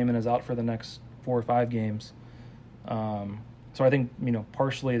for the game and is out for the next 4 or 5 games. So I think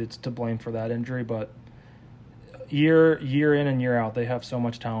partially it's to blame for that injury, but year in and year out they have so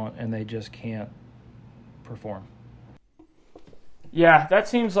much talent and they just can't perform. Yeah, that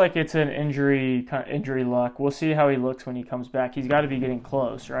seems like it's an injury luck. We'll see how he looks when he comes back. He's got to be getting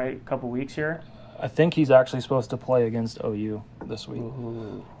close, right? A couple weeks here. I think he's actually supposed to play against OU this week.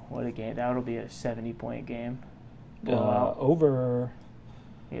 Ooh, what a game! That'll be a 70-point game. Over.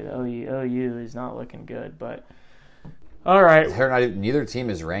 Yeah, the OU is not looking good, but all right. Neither team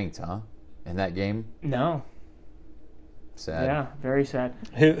is ranked, huh? In that game. No. Sad. Yeah, very sad.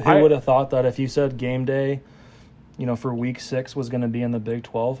 Who would have thought that if you said game day, for week 6 was going to be in the Big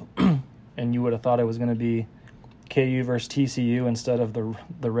 12, and you would have thought it was going to be KU versus TCU instead of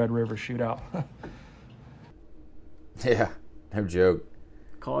the Red River Shootout. Yeah, no joke.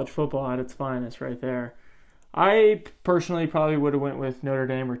 College football at its finest right there. I personally probably would have went with Notre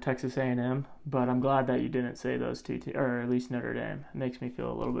Dame or Texas A&M, but I'm glad that you didn't say those two, or at least Notre Dame. It makes me feel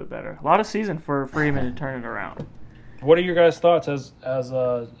a little bit better. A lot of season for Freeman to turn it around. What are your guys' thoughts as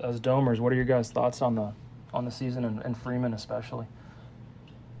Domers? What are your guys' thoughts on the season and Freeman especially?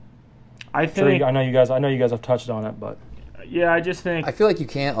 I think I know you guys have touched on it, but yeah, I just think I feel like you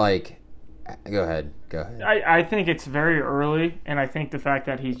can't Go ahead. I think it's very early, and I think the fact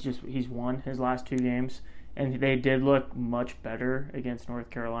that he's won his last 2 games, and they did look much better against North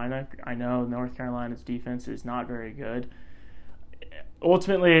Carolina. I know North Carolina's defense is not very good.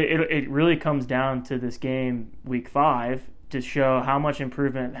 Ultimately, it really comes down to this game, Week 5, to show how much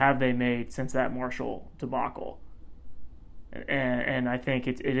improvement have they made since that Marshall debacle. And I think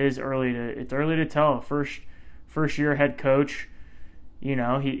it's early to tell. First year head coach,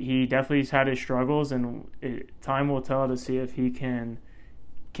 he definitely has had his struggles, and time will tell to see if he can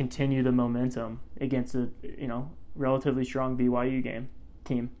continue the momentum against a relatively strong BYU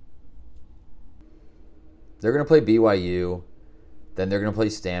team. They're going to play BYU, then they're going to play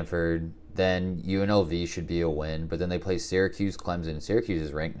Stanford, then UNLV should be a win, but then they play Syracuse, Clemson. Syracuse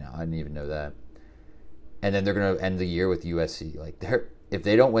is ranked now. I didn't even know that. And then they're going to end the year with USC. If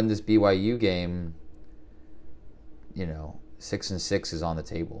they don't win this BYU game, 6-6 is on the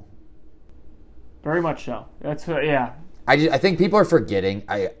table. Very much so. That's yeah. I think people are forgetting.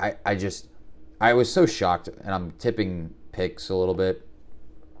 I was so shocked, and I'm tipping picks a little bit,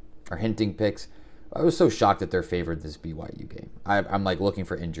 or hinting picks. I was so shocked that they're favored this BYU game. I'm looking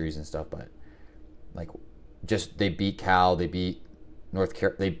for injuries and stuff, but they beat Cal, they beat North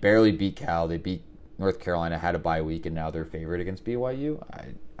Carolina, they barely beat Cal, they beat North Carolina, had a bye week, and now they're favored against BYU.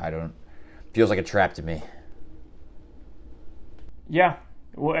 I don't. Feels like a trap to me. Yeah.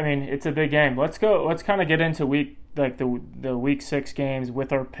 Well, I mean, it's a big game. Let's kind of get into the week 6 games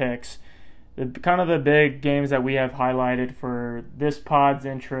with our picks. The big games that we have highlighted for this pod's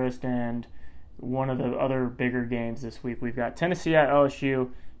interest, and one of the other bigger games this week. We've got Tennessee at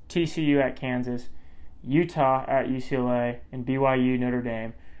LSU, TCU at Kansas, Utah at UCLA, and BYU Notre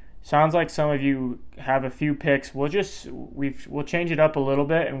Dame. Sounds like some of you have a few picks. We'll change it up a little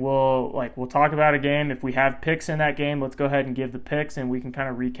bit, and we'll talk about a game. If we have picks in that game, let's go ahead and give the picks, and we can kind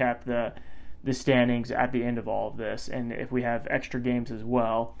of recap the standings at the end of all of this. And if we have extra games as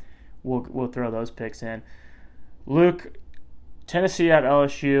well, we'll throw those picks in. Luke, Tennessee at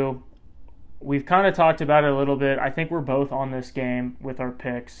LSU. We've kind of talked about it a little bit. I think we're both on this game with our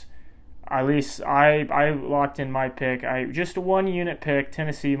picks. At least I locked in my pick. Just a 1-unit pick,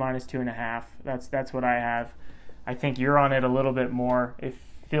 Tennessee -2.5. That's what I have. I think you're on it a little bit more.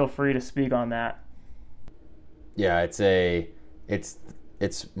 Feel free to speak on that. Yeah, it's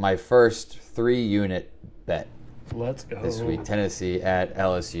my first 3-unit bet. Let's go. This week, Tennessee at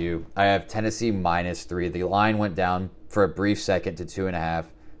LSU. I have Tennessee -3. The line went down for a brief second to 2.5,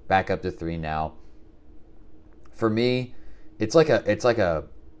 back up to 3 now. For me, it's like a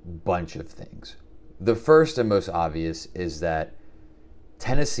bunch of things. The first and most obvious is that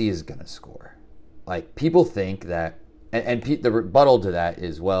Tennessee is going to score. Like, people think that, and the rebuttal to that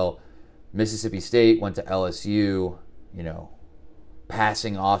is, well, Mississippi State went to LSU,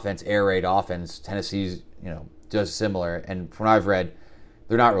 passing offense, air raid offense. Tennessee's, does similar. And from what I've read,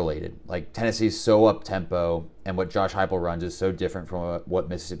 they're not related. Like, Tennessee's so up-tempo, and what Josh Heupel runs is so different from what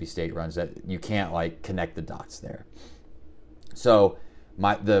Mississippi State runs that you can't, connect the dots there. So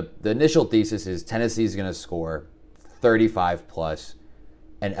the initial thesis is Tennessee's going to score 35+,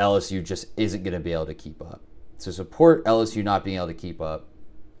 and LSU just isn't going to be able to keep up. To support LSU not being able to keep up,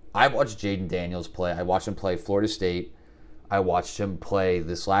 I watched Jaden Daniels play. I watched him play Florida State. I watched him play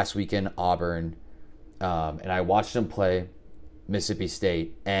this last weekend Auburn. And I watched him play Mississippi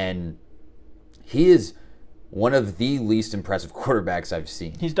State. And he is one of the least impressive quarterbacks I've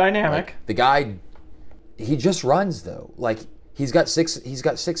seen. He's dynamic. The guy, he just runs, though. He's got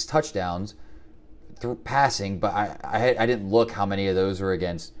six touchdowns passing, but I didn't look how many of those were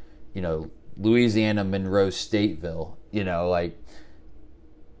against, Louisiana Monroe Stateville.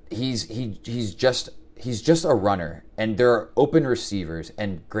 He's just a runner, and there are open receivers.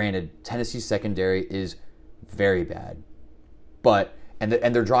 And granted, Tennessee's secondary is very bad, but and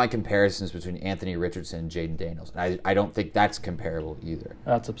they're drawing comparisons between Anthony Richardson and Jaden Daniels. And I don't think that's comparable either.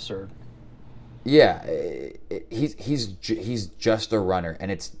 That's absurd. Yeah, he's just a runner, and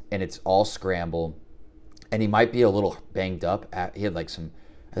it's all scramble, and he might be a little banged up. He had some,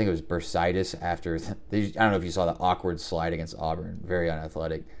 I think it was bursitis after. I don't know if you saw the awkward slide against Auburn, very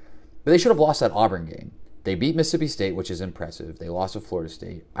unathletic. But they should have lost that Auburn game. They beat Mississippi State, which is impressive. They lost to Florida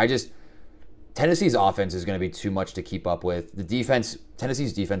State. Tennessee's offense is going to be too much to keep up with.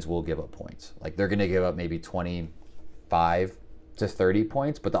 Tennessee's defense will give up points. They're going to give up maybe 25 to 30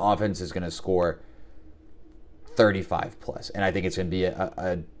 points, but the offense is going to score 35+. And I think it's going to be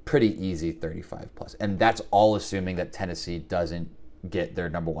a pretty easy 35+. And that's all assuming that Tennessee doesn't get their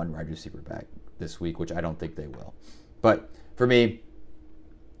number one wide receiver back this week, which I don't think they will. But for me,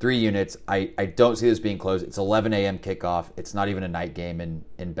 3 units. I don't see this being close. It's 11 a.m. kickoff. It's not even a night game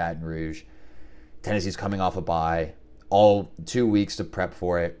in Baton Rouge. Tennessee's coming off a bye. All 2 weeks to prep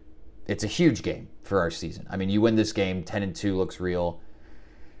for it. It's a huge game for our season. I mean, you win this game, 10-2 looks real.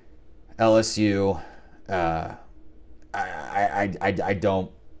 LSU, I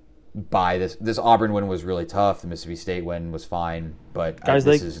don't buy this. This Auburn win was really tough. The Mississippi State win was fine, but Guys,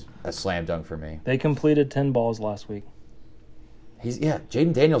 this is a slam dunk for me. They completed 10 balls last week.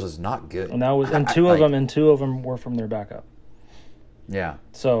 Jaden Daniels is not good. And two of them were from their backup. Yeah.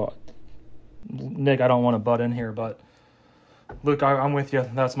 So, Nick, I don't want to butt in here, but Luke, I'm with you.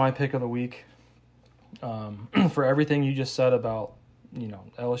 That's my pick of the week. For everything you just said about,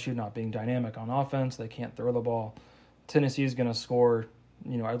 LSU not being dynamic on offense, they can't throw the ball. Tennessee is going to score,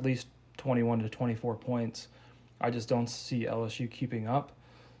 at least 21 to 24 points. I just don't see LSU keeping up.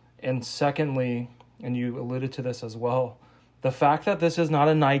 And secondly, and you alluded to this as well, the fact that this is not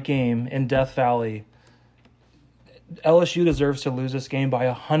a night game in Death Valley, LSU deserves to lose this game by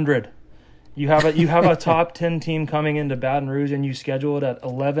 100. You have a top 10 team coming into Baton Rouge, and you schedule it at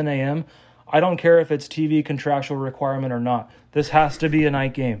 11 a.m. I don't care if it's TV contractual requirement or not. This has to be a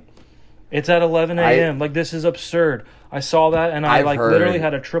night game. It's at 11 a.m. This is absurd. I saw that, and I literally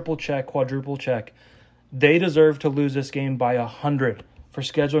had a triple check, quadruple check. They deserve to lose this game by 100 for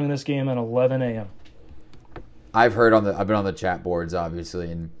scheduling this game at 11 a.m. I've been on the chat boards, obviously,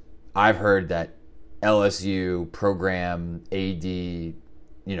 and I've heard that LSU program AD,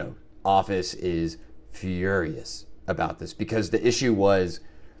 office is furious about this because the issue was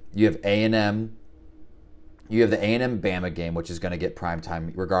you have A&M, you have the A&M Bama game, which is going to get prime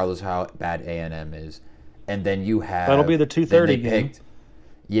time regardless of how bad A&M is, and then you have that'll be the 2:30 game.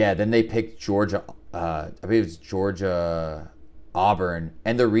 Then they picked Georgia. I believe it's Georgia. Auburn,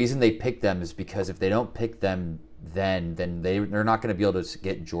 and the reason they picked them is because if they don't pick them then they're not going to be able to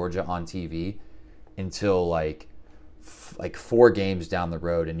get Georgia on TV until like 4 games down the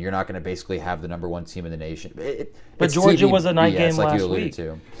road, and you're not going to basically have the number one team in the nation. But Georgia was a night game like last you alluded week.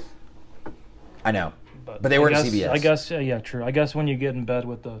 To. I know, but they weren't CBS. I guess, yeah, true. I guess when you get in bed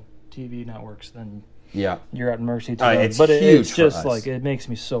with the TV networks, then you're at mercy to them. It's just it makes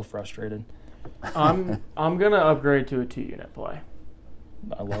me so frustrated. I'm gonna upgrade to a 2-unit play.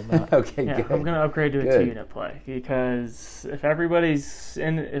 I love that. Okay, Yeah, good. I'm gonna upgrade to a Good. 2-unit play because if everybody's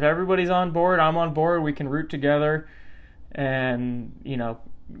on board, I'm on board. We can root together, and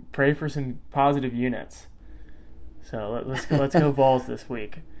pray for some positive units. So let's go Vols this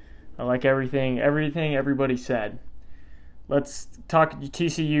week. I like everything everybody said. Let's talk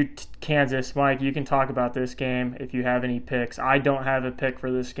TCU Kansas. Mike, you can talk about this game if you have any picks. I don't have a pick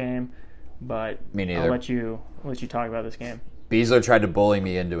for this game, but Me neither. I'll let you talk about this game. Beasler tried to bully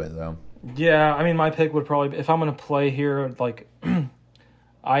me into it, though. Yeah, I mean, my pick would probably, if I'm going to play here, like,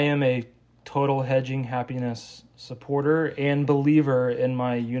 I am a total hedging happiness supporter and believer in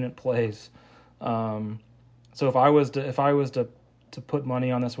my unit plays. So if I was to put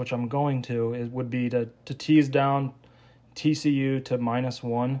money on this, which I'm going to, it would be to tease down TCU to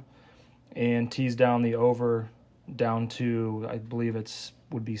 -1 and tease down the over down to, I believe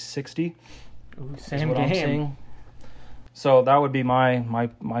would be 60. Ooh, Is same what I'm game. seeing. So that would be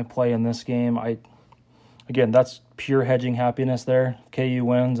my play in this game. Again, that's pure hedging happiness there. If KU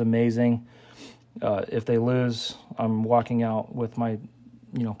wins, amazing. If they lose, I'm walking out with my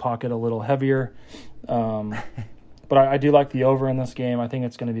pocket a little heavier. But I do like the over in this game. I think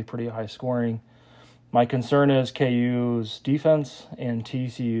it's going to be pretty high scoring. My concern is KU's defense and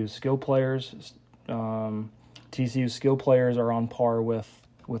TCU's skill players. TCU's skill players are on par with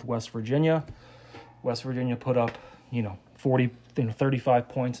West Virginia. West Virginia put up 35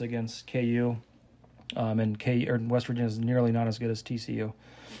 points against KU, and West Virginia is nearly not as good as TCU.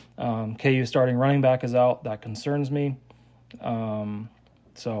 KU starting running back is out. That concerns me.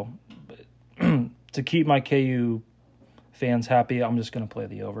 So to keep my KU fans happy, I'm just going to play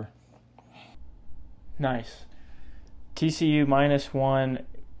the over. Nice. TCU -1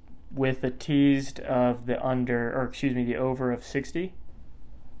 with the teased of the the over of 60.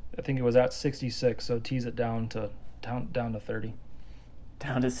 I think it was at 66, so tease it down to 30.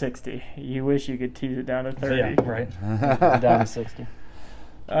 Down to 60. You wish you could tease it down to 30. Yeah, right. Down to 60.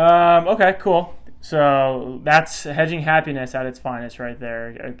 Okay, cool. So that's hedging happiness at its finest right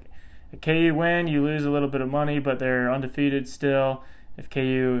there. A KU win, you lose a little bit of money, but they're undefeated still. If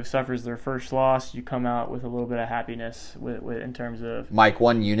KU suffers their first loss, you come out with a little bit of happiness with in terms of... Mike,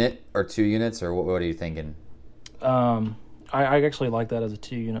 1 unit or 2 units, or what are you thinking? I actually like that as a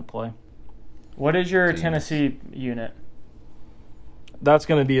 2-unit play. What is your 2 Tennessee unit? That's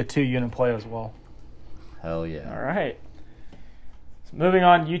going to be a 2-unit play as well. Hell yeah. All right. So moving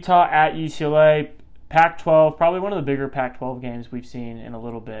on, Utah at UCLA. Pac-12, probably one of the bigger Pac-12 games we've seen in a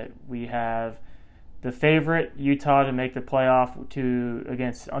little bit. We have the favorite, Utah, to make the playoff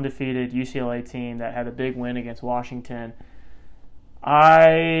against undefeated UCLA team that had a big win against Washington.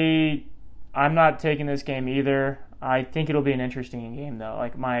 I'm not taking this game either. I think it'll be an interesting game though.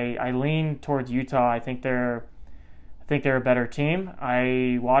 I lean towards Utah. I think they're a better team.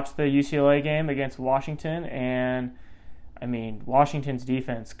 I watched the UCLA game against Washington, and I mean Washington's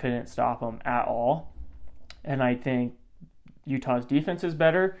defense couldn't stop them at all. And I think Utah's defense is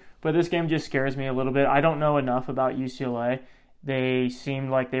better, but this game just scares me a little bit. I don't know enough about UCLA. They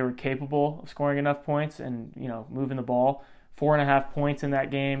seemed like they were capable of scoring enough points and moving the ball. 4.5 points in that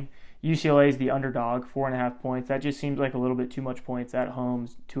game. UCLA is the underdog, 4.5 points. That just seems like a little bit too much points at home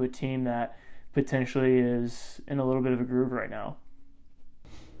to a team that potentially is in a little bit of a groove right now.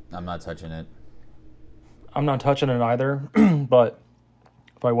 I'm not touching it. I'm not touching it either, but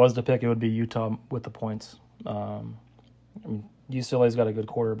if I was to pick, it would be Utah with the points. UCLA's got a good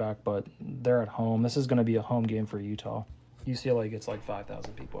quarterback, but they're at home. This is going to be a home game for Utah. UCLA gets like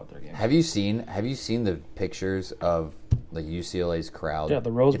 5,000 people at their game. Have you seen the pictures of like UCLA's crowd? Yeah,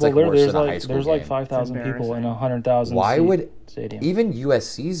 the Rose It's Bowl. like worse There's than a high school like game. 5,000 It's people in a embarrassing. 100,000 Why seat would stadium. even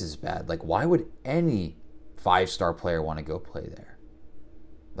USC's is bad? Like, why would any 5-star player want to go play there?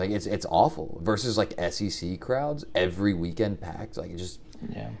 Like, it's awful. Versus like SEC crowds every weekend packed. Like, it just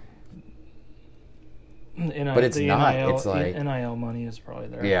Yeah. But it's the not. NIL, It's like- NIL money is probably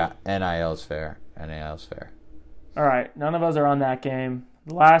there. yeah. NIL's fair. NIL's fair. All right, none of us are on that game.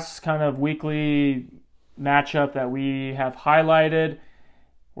 The last kind of weekly matchup that we have highlighted,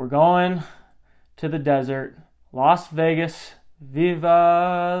 we're going to the desert, Las Vegas.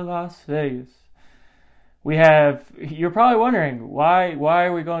 Viva Las Vegas. You're probably wondering, why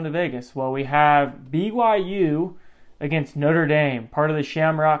are we going to Vegas? Well, we have BYU against Notre Dame, part of the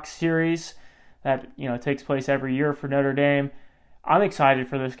Shamrock Series that takes place every year for Notre Dame. I'm excited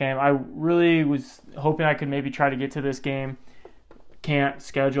for this game. I really was hoping I could maybe try to get to this game. Can't,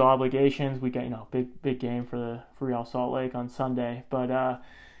 schedule obligations. We got big game for the Real Salt Lake on Sunday, but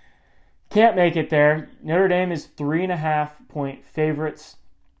can't make it there. Notre Dame is 3.5 point favorites.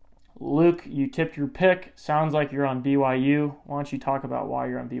 Luke, you tipped your pick. Sounds like you're on BYU. Why don't you talk about why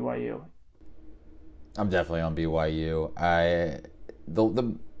you're on BYU? I'm definitely on BYU.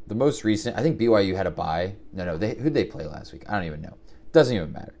 The most recent, I think BYU had a bye. Who'd they play last week? I don't even know. Doesn't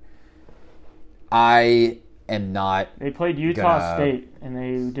even matter. I am not. They played Utah State, and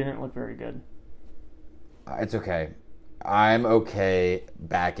they didn't look very good. It's okay. I'm okay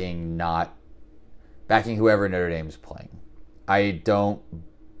backing whoever Notre Dame's playing. I don't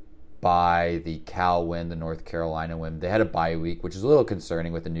buy the Cal win, the North Carolina win. They had a bye week, which is a little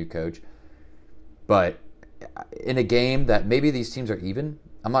concerning with the new coach. But in a game that maybe these teams are even,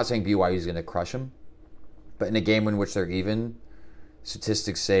 I'm not saying BYU is going to crush them, but in a game in which they're even,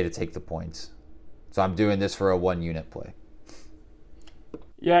 statistics say to take the points. So I'm doing this for a 1-unit play.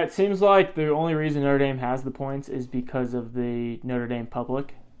 Yeah, it seems like the only reason Notre Dame has the points is because of the Notre Dame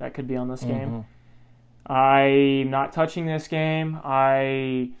public that could be on this game. I'm not touching this game.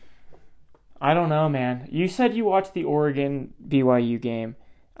 I don't know, man. You said you watched the Oregon BYU game.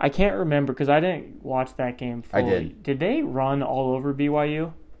 I can't remember because I didn't watch that game fully. I did. Did they run all over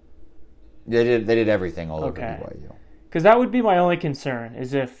BYU? They did everything all over BYU. Because that would be my only concern,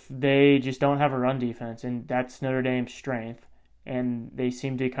 is if they just don't have a run defense, and that's Notre Dame's strength, and they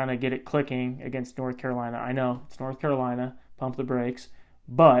seem to kind of get it clicking against North Carolina. I know, it's North Carolina, pump the brakes,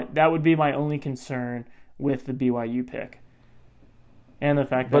 but that would be my only concern with the BYU pick. And the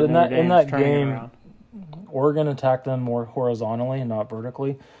fact that Notre Dame's turning it around. Oregon attacked them more horizontally and not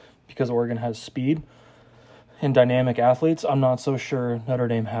vertically because Oregon has speed and dynamic athletes. I'm not so sure Notre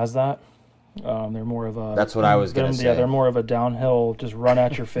Dame has that. They're more of a... That's what I was going to say. Yeah, they're more of a downhill, just run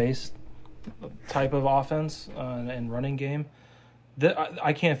at your face type of offense and running game.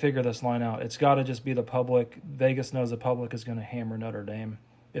 I can't figure this line out. It's got to just be the public. Vegas knows the public is going to hammer Notre Dame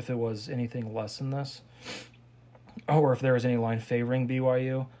if it was anything less than this, or if there was any line favoring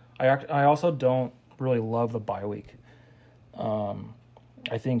BYU. I also don't really love the bye week.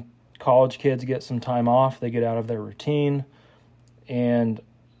 I think college kids get some time off. They get out of their routine. And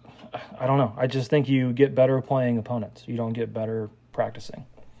I don't know. I just think you get better playing opponents. You don't get better practicing.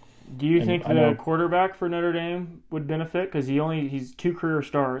 Do you think the quarterback for Notre Dame would benefit? Because he's 2 career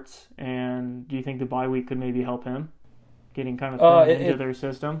starts. And do you think the bye week could maybe help him getting kind of thrown into their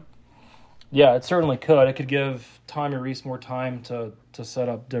system? Yeah, it certainly could. It could give Tommy Rees more time to set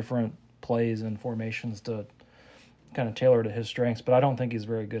up different plays and formations to kind of tailor to his strengths, but I don't think he's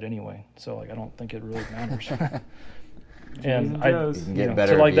very good anyway. So I don't think it really matters. And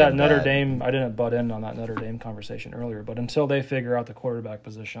that Notre Dame, I didn't butt in on that Notre Dame conversation earlier, but until they figure out the quarterback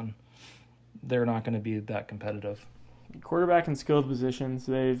position, they're not going to be that competitive. Quarterback and skilled positions,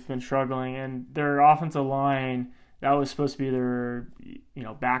 they've been struggling, and their offensive line, that was supposed to be their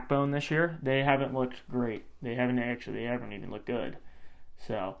backbone this year. They haven't looked great. They haven't even looked good.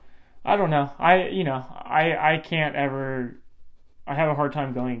 So I don't know. I can't ever. I have a hard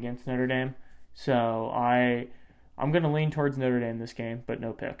time going against Notre Dame, so I'm going to lean towards Notre Dame this game, but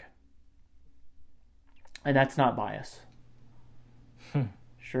no pick. And that's not bias.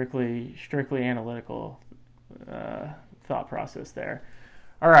 Strictly analytical thought process there.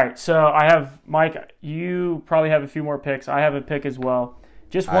 All right, so I have Mike. You probably have a few more picks. I have a pick as well.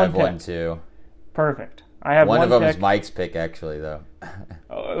 Just one. I have pick. One too. Perfect. I have one of them pick. is Mike's pick, actually, though.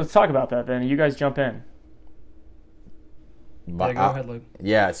 Let's talk about that then. You guys jump in. Yeah, go ahead, Luke.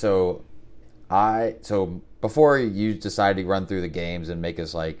 Yeah, so before you decide to run through the games and make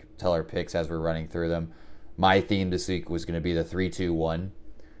us tell our picks as we're running through them, my theme this week was going to be the 3-2-1.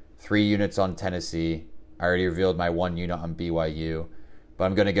 3 units on Tennessee. I already revealed my 1 unit on BYU, but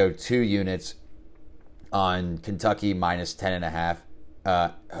I'm going to go 2 units on Kentucky minus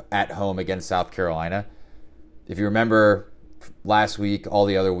 10.5 at home against South Carolina. If you remember last week, all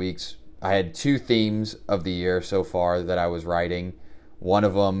the other weeks, I had 2 themes of the year so far that I was writing. One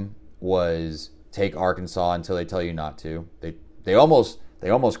of them was take Arkansas until they tell you not to. They almost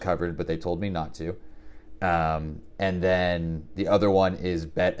covered, but they told me not to. And then the other one is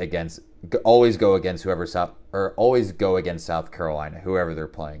always go against South Carolina, whoever they're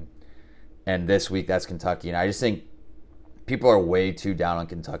playing. And this week that's Kentucky, and I just think people are way too down on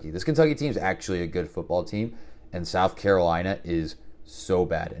Kentucky. This Kentucky team is actually a good football team, and South Carolina is so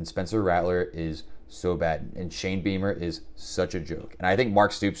bad, and Spencer Rattler is so bad, and Shane Beamer is such a joke. And I think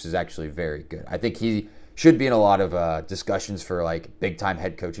Mark Stoops is actually very good. I think he should be in a lot of discussions for big-time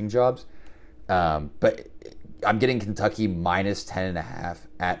head coaching jobs. But I'm getting Kentucky minus 10.5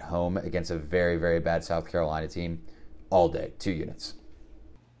 at home against a very, very bad South Carolina team all day, 2 units.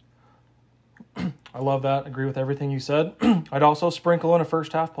 I love that. Agree with everything you said. I'd also sprinkle in a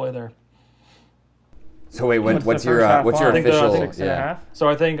first half play there. So wait, What's what's the your first half what's your line? official? 6.5? So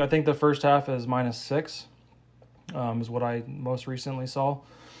I think the first half is -6, is what I most recently saw.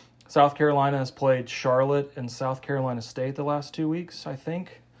 South Carolina has played Charlotte and South Carolina State the last 2 weeks, I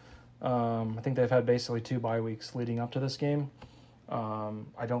think. I think they've had basically 2 bye weeks leading up to this game.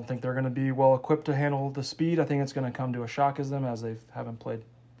 I don't think they're going to be well equipped to handle the speed. I think it's going to come to a shock as them, as they haven't played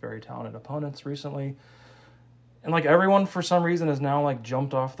very talented opponents recently. And like everyone for some reason has now like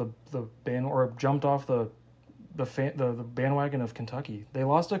jumped off the bandwagon of Kentucky. They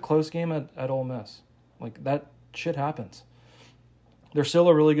lost a close game at Ole Miss. Like that shit happens. They're still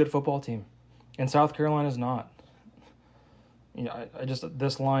a really good football team, and South Carolina's not. You know, I just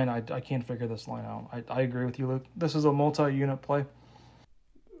this line I can't figure this line out. I agree with you, Luke. This is a multi-unit play.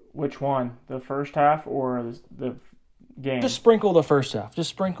 Which one? The first half or the game? Just sprinkle the first half.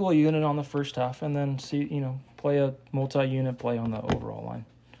 Just sprinkle a unit on the first half, and then play a multi-unit play on the overall line.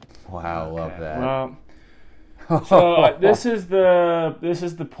 Wow, love that. Well, so this is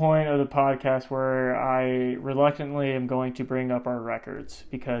the point of the podcast where I reluctantly am going to bring up our records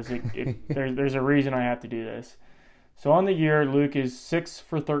because there's a reason I have to do this. So on the year, Luke is 6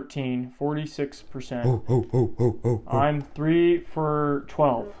 for 13, 46%. I'm 3 for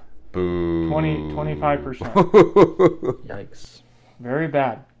 12. Boo. 25%. Yikes. Very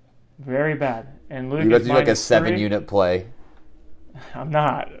bad. Very bad. And Luke You have is to do like a minus 3. 7-unit play. I'm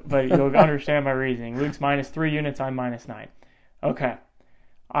not, but you'll understand my reasoning. Luke's -3 units, I'm -9. Okay.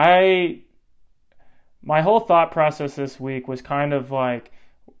 My whole thought process this week was kind of like,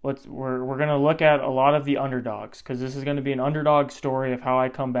 we're going to look at a lot of the underdogs, because this is going to be an underdog story of how I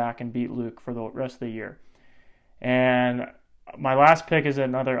come back and beat Luke for the rest of the year. And my last pick is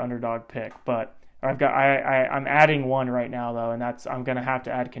another underdog pick, but I'm adding one right now though, and I'm going to have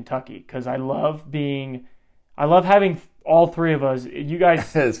to add Kentucky, because I love having all three of us. You guys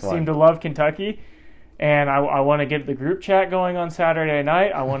seem to love Kentucky, and I want to get the group chat going on Saturday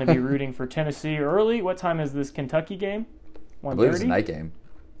night. I want to be rooting for Tennessee early. What time is this Kentucky game? 1:30? I believe it's a night game.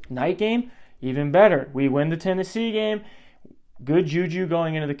 Night game? Even better. We win the Tennessee game. Good juju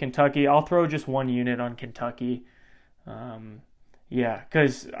going into the Kentucky. I'll throw just one unit on Kentucky.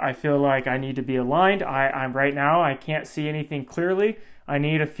 Because I feel like I need to be aligned. I'm right now, I can't see anything clearly. I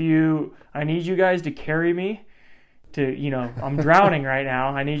need you guys to carry me. I'm drowning right now.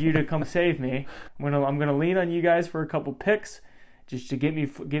 I need you to come save me. I'm gonna lean on you guys for a couple picks, just to get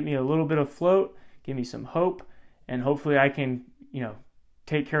me a little bit of float, give me some hope, and hopefully I can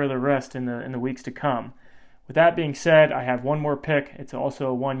take care of the rest in the weeks to come. With that being said, I have one more pick. It's also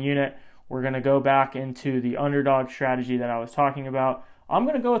a 1 unit. We're gonna go back into the underdog strategy that I was talking about. I'm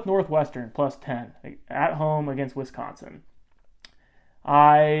gonna go with Northwestern +10 at home against Wisconsin.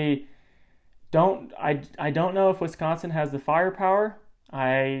 I don't know if Wisconsin has the firepower.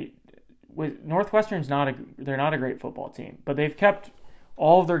 Northwestern's they're not a great football team, but they've kept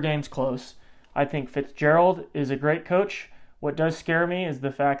all of their games close. I think Fitzgerald is a great coach. What does scare me is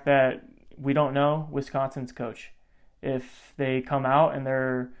the fact that we don't know Wisconsin's coach. If they come out and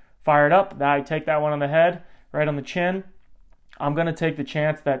they're fired up, I take that one on the head, right on the chin. I'm going to take the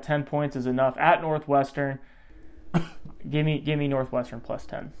chance that 10 points is enough at Northwestern. Give me Northwestern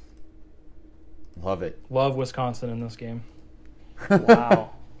 +10. Love it. Love Wisconsin in this game.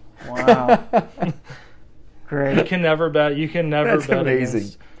 Wow. Great. You can never bet. That's bet amazing.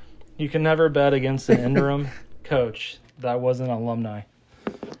 against. You can never bet against an interim coach that wasn't an alumni,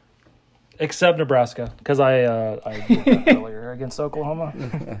 except Nebraska, because I did that earlier against Oklahoma.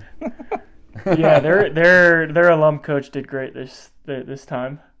 Yeah, their alum coach did great this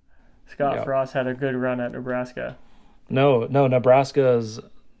time. Scott Frost had a good run at Nebraska. No, Nebraska's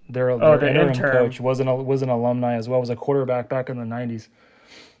their the interim interim coach was an alumni as well. Was a quarterback back in the 90s,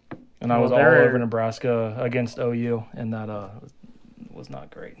 and I was all over Nebraska against OU, and that was not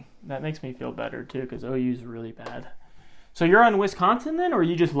great. That makes me feel better too, because OU's really bad. So you're on Wisconsin then, or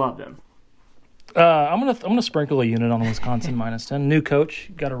you just love them? I'm gonna sprinkle a unit on Wisconsin -10. New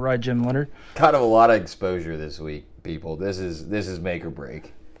coach, got to ride Jim Leonhard. Kind of a lot of exposure this week, people. This is make or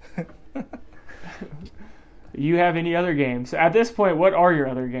break. You have any other games? At this point, what are your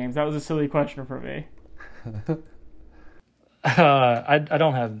other games? That was a silly question for me. I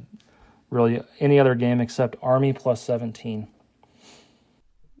don't have really any other game except Army +17.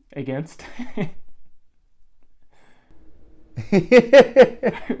 Against?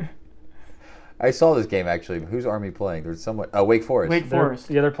 I saw this game actually. Who's Army playing? There's someone. Wake Forest. Wake Forest.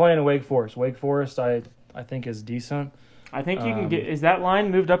 They're playing Wake Forest. Wake Forest, I think is decent. I think you can get. Is that line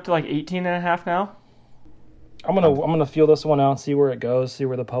moved up to like 18.5 now? I'm gonna feel this one out, see where it goes, see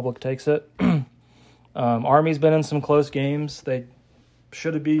where the public takes it. Army's been in some close games. They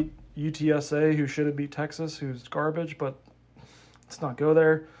should have beat UTSA, who should have beat Texas, who's garbage, but let's not go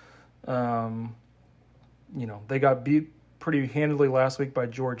there. They got beat pretty handily last week by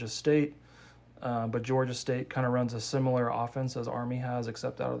Georgia State, but Georgia State kind of runs a similar offense as Army has,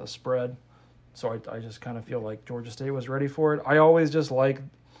 except out of the spread. So I just kind of feel like Georgia State was ready for it. I always just like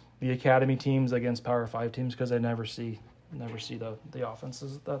the Academy teams against Power 5 teams because I never see the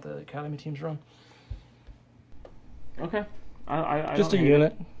offenses that the Academy teams run. Okay. I just a don't hate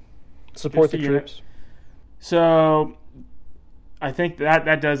unit. Support Just a the unit. troops. So I think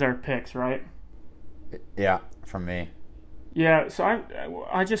that does our picks, right? Yeah, from me. Yeah, so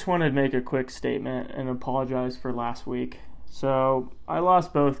I just wanted to make a quick statement and apologize for last week. So I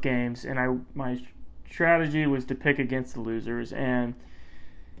lost both games, and my strategy was to pick against the losers. And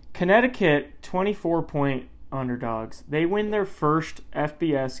Connecticut, 24-point underdogs. They win their first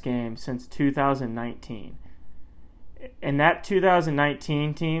FBS game since 2019. And that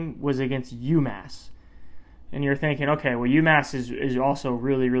 2019 team was against UMass. And you're thinking, okay, well, UMass is also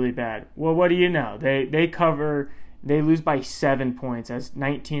really, really bad. Well, what do you know? They lose by 7 points as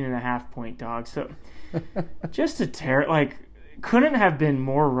 19.5-point dogs. So just a couldn't have been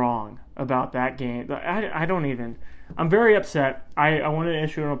more wrong about that game. I'm very upset. I wanted to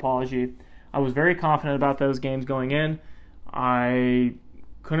issue an apology. I was very confident about those games going in. I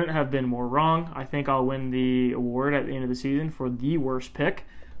couldn't have been more wrong. I think I'll win the award at the end of the season for the worst pick.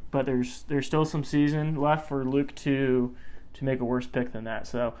 But there's still some season left for Luke to make a worse pick than that.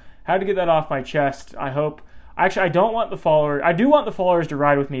 So had to get that off my chest. I do want the followers to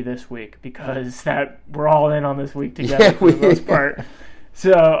ride with me this week because that we're all in on this week together for the most part.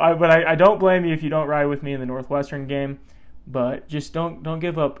 So I don't blame you if you don't ride with me in the Northwestern game, but just don't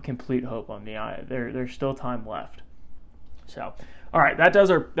give up complete hope on me. There's still time left. So. All right, that does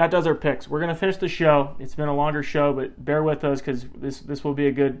our picks. We're gonna finish the show. It's been a longer show, but bear with us because this will be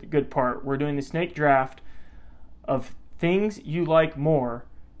a good part. We're doing the snake draft of things you like more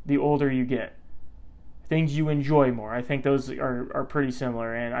the older you get, things you enjoy more. I think those are pretty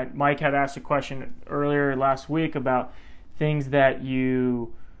similar. And Mike had asked a question earlier last week about things that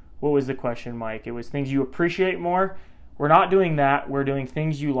you. What was the question, Mike? It was things you appreciate more. We're not doing that. We're doing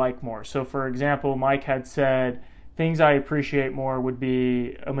things you like more. So, for example, Mike had said. Things I appreciate more would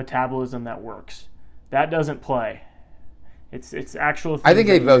be a metabolism that works. That doesn't play. It's actual things. I think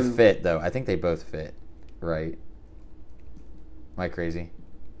they both fit, though. I think they both fit, right? Am I crazy?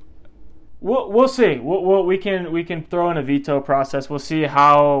 We'll see. We can throw in a veto process. We'll see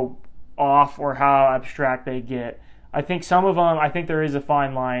how off or how abstract they get. I think some of them. I think there is a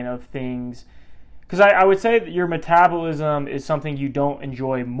fine line of things. Because I would say that your metabolism is something you don't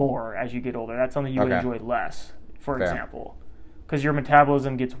enjoy more as you get older. That's something you would enjoy less. For example, because your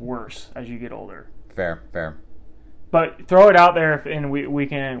metabolism gets worse as you get older. Fair. But throw it out there, and we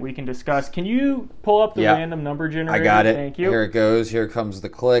can discuss. Can you pull up the random number generator? I got it. Thank you. Here it goes. Here comes the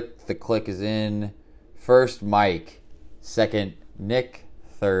click. The click is in. First, Mike. Second, Nick.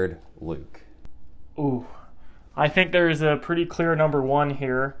 Third, Luke. Ooh, I think there is a pretty clear number one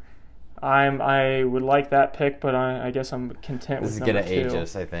here. I would like that pick, but I guess I'm content with number two. This is gonna age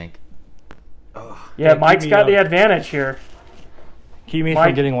us, I think. Yeah, Mike's got the advantage here. Keep me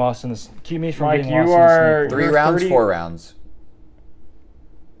from getting lost in this. Keep me from Mike, getting lost in this. 3 rounds, 4 rounds.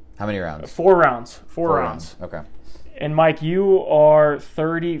 How many rounds? 4 rounds. 4 rounds. Okay. And Mike, you are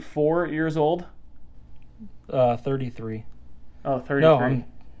 34 years old? 33. Oh, 33. No,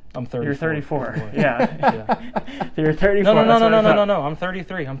 I'm 34. You're 34. Yeah. You're 34. No. I'm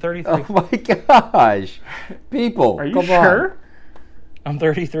 33. Oh my gosh. People, are you come sure? on. I'm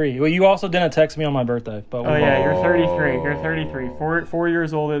 33. Well, you also didn't text me on my birthday. But you're 33. You're 33. 4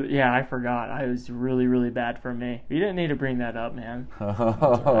 years older. Yeah, I forgot. I was really, really bad for me. You didn't need to bring that up, man.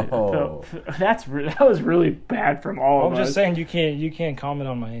 Oh. That was really bad from all of us. I'm just saying you can't comment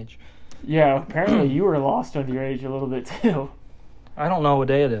on my age. Yeah, apparently you were lost on your age a little bit too. I don't know what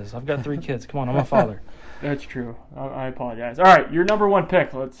day it is. I've got 3 kids. Come on, I'm a father. That's true. I apologize. All right, your number one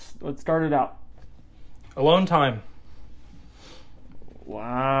pick. Let's start it out. Alone time.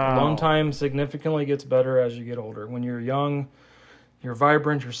 Wow. Alone time significantly gets better as you get older. When you're young, you're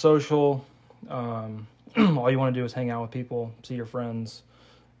vibrant, you're social. All you want to do is hang out with people, see your friends,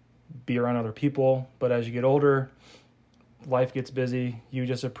 be around other people. But as you get older, life gets busy. You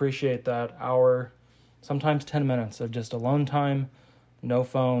just appreciate that hour, sometimes 10 minutes of just alone time. No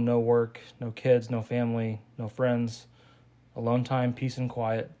phone, no work, no kids, no family, no friends. Alone time, peace and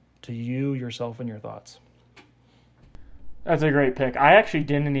quiet to you, yourself, and your thoughts. That's a great pick. I actually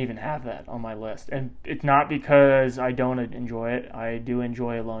didn't even have that on my list, and it's not because I don't enjoy it. I do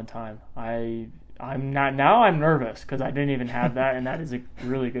enjoy alone time. I I'm not now. I'm nervous because I didn't even have that, and that is a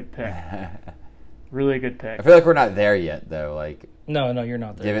really good pick. Really good pick. I feel like we're not there yet, though. Like, No, you're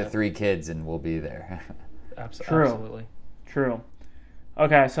not there. give yet. it 3 kids and we'll be there. True. Absolutely. True.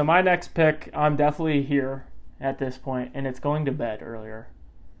 Okay, so my next pick, I'm definitely here at this point, and it's going to bed earlier.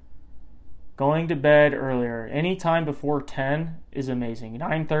 Going to bed earlier. Any time before 10 is amazing.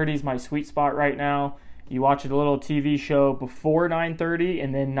 9:30 is my sweet spot right now. You watch a little TV show before 9:30,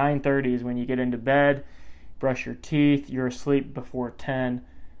 and then 9:30 is when you get into bed, brush your teeth, you're asleep before 10.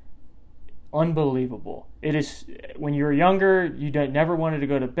 Unbelievable. It is. When you were younger, you never wanted to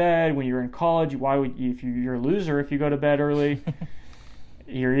go to bed. When you're in college, why would you, if you're a loser if you go to bed early?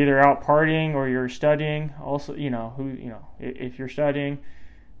 You're either out partying or you're studying. Also, if you're studying,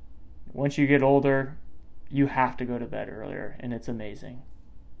 once you get older, you have to go to bed earlier, and it's amazing.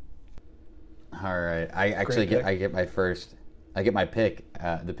 All right. I actually get my pick,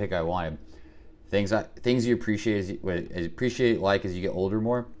 the pick I wanted. Things you appreciate as you get older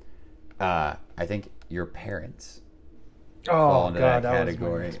more. I think your parents fall into that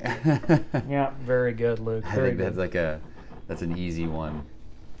category. Yeah. Very good, Luke. I think that's an easy one.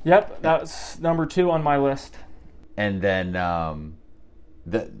 Yep, that's number 2 on my list. And then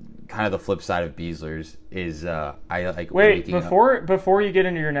the kind of the flip side of Beaslers is I like waking up. Before you get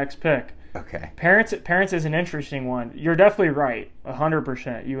into your next pick. Okay. Parents is an interesting one. You're definitely right,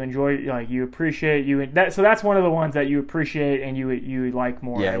 100%. You enjoy, you appreciate that. So that's one of the ones that you appreciate and you like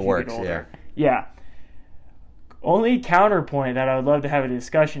more. Yeah, as it you works. Get older. Yeah. Only counterpoint that I would love to have a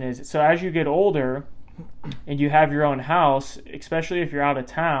discussion is, so as you get older, and you have your own house, especially if you're out of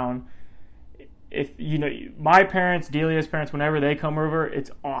town. If my parents, Delia's parents, whenever they come over,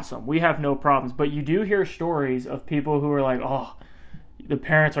 it's awesome. We have no problems. But you do hear stories of people who are like, oh, the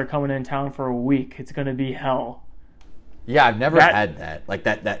parents are coming in town for a week. It's going to be hell. Yeah, I've never had that. Like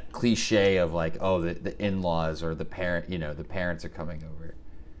that cliche of like, oh, the in-laws or the parents are coming over.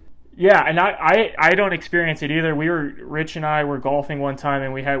 Yeah, and I don't experience it either. Rich and I were golfing one time,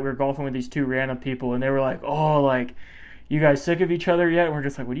 and we were golfing with these 2 random people, and they were like, oh, like, you guys sick of each other yet? And we're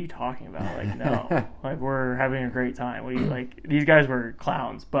just like, what are you talking about? Like, no. Like, we're having a great time. These guys were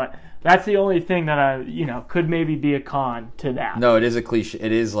clowns. But that's the only thing that could maybe be a con to that. No, it is a cliche.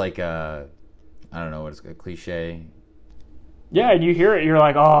 It is like I don't know what it's a cliche. Yeah, and you hear it, you're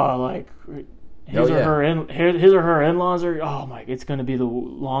like, oh, like his or her in-laws are, oh my, it's going to be the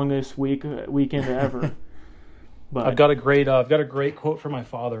longest weekend ever. But I've got a great quote from my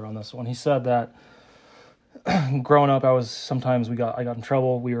father on this one. He said that growing up, I got in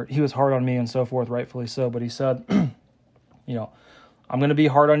trouble. He was hard on me and so forth, rightfully so. But he said, I'm going to be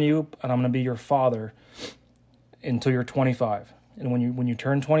hard on you, and I'm going to be your father until you're 25. And when you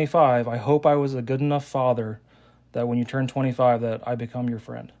turn 25, I hope I was a good enough father that when you turn 25, that I become your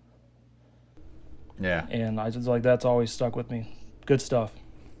friend. Yeah. And I just that's always stuck with me. Good stuff.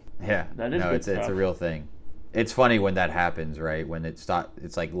 Yeah. That is good stuff. It's a real thing. It's funny when that happens, right? When it's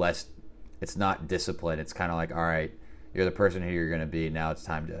like less. It's not discipline. It's kind of like, all right, you're the person who you're going to be. Now it's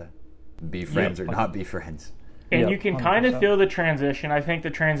time to be friends or not be friends. And you can 100%. Kind of feel the transition. I think the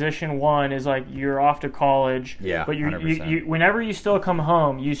transition one is like you're off to college. Yeah, but you whenever you still come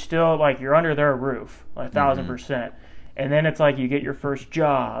home, you still you're under their roof, 1,000%. And then it's like you get your first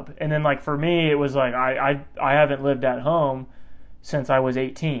job. And then like for me, it was like I haven't lived at home since I was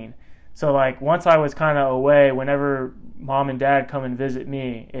 18. So like once I was kind of away, whenever mom and dad come and visit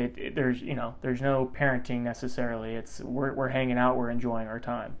me, there's no parenting necessarily. It's we're hanging out, we're enjoying our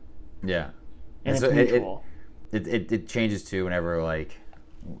time. Yeah, and it's mutual. It changes too whenever like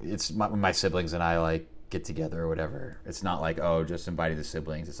it's my siblings and I like get together or whatever. It's not like, oh, just inviting the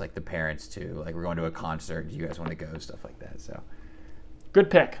siblings. It's like the parents too. Like we're going to a concert. Do you guys want to go? Stuff like that. So good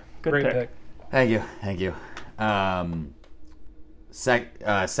pick. Great pick. Thank you.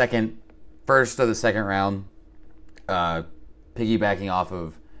 First of the second round, piggybacking off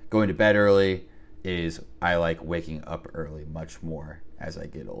of going to bed early, is I like waking up early much more as I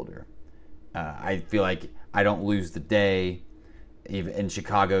get older. I feel like I don't lose the day. Even in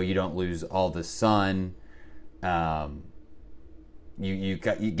Chicago, you don't lose all the sun. You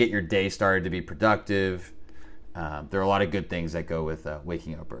get your day started to be productive. There are a lot of good things that go with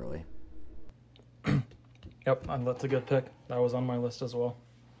waking up early. Yep, that's a good pick. That was on my list as well.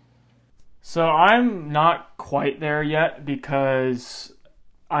 So I'm not quite there yet because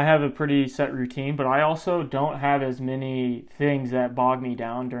I have a pretty set routine, but I also don't have as many things that bog me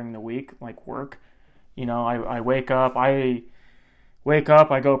down during the week, like work. I wake up, I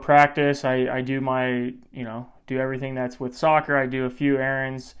go practice, I do my, do everything that's with soccer, I do a few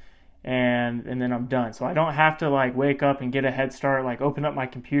errands, and then I'm done. So I don't have to like wake up and get a head start, like open up my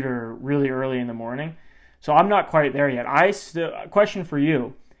computer really early in the morning. So I'm not quite there yet. Question for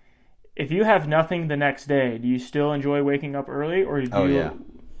you. If you have nothing the next day, do you still enjoy waking up early, or do you? Yeah.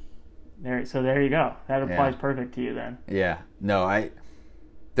 There you go. That applies perfect to you then. Yeah. No,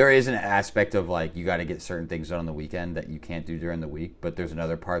 there is an aspect of like you got to get certain things done on the weekend that you can't do during the week, but there's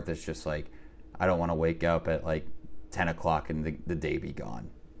another part that's just like I don't want to wake up at like 10 o'clock and the day be gone.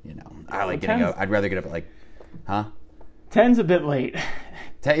 You know, I like getting up. I'd rather get up at like, 10's a bit late.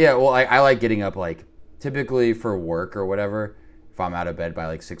 Yeah, well, I like getting up like typically for work or whatever. If I'm out of bed by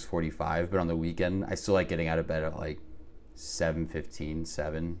like 6:45, but on the weekend I still like getting out of bed at like 7:15,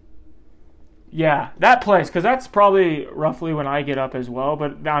 7. Yeah, that plays, because that's probably roughly when I get up as well.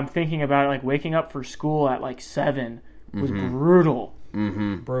 But I'm thinking about it, like waking up for school at like 7 was brutal.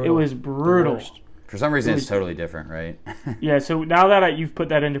 Mm-hmm. It was brutal. For some reason, it's totally different, right? Yeah, so now that you've put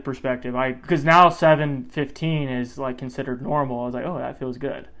that into perspective, because now 7:15 is like considered normal. I was like, oh, that feels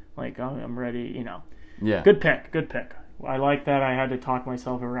good. Like I'm ready, you know. Yeah. Good pick. I like that. I had to talk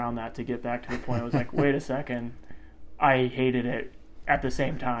myself around that to get back to the point. I was like, wait a second, I hated it at the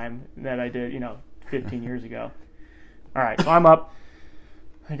same time that I did, 15 years ago. All right, so I'm up.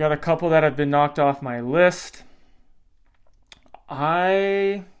 I got a couple that have been knocked off my list.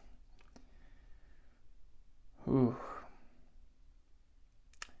 I feel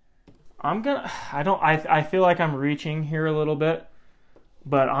like I'm reaching here a little bit,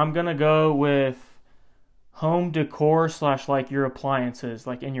 but I'm gonna go with home decor / like your appliances,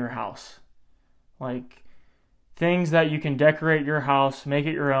 like in your house, like things that you can decorate your house, make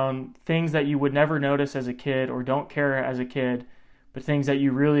it your own, things that you would never notice as a kid or don't care as a kid, but things that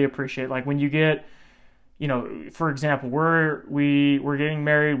you really appreciate. Like when you get, for example, we're getting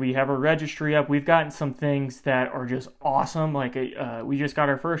married, we have a registry up, we've gotten some things that are just awesome. Like we just got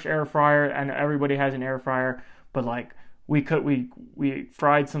our first air fryer, and everybody has an air fryer, but like we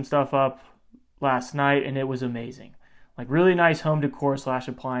fried some stuff up last night and it was amazing. Like really nice home decor /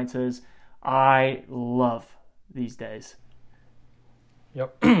 appliances. I love these days.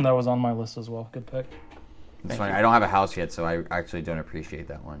 Yep, that was on my list as well. Good pick. It's funny. I don't have a house yet, so I actually don't appreciate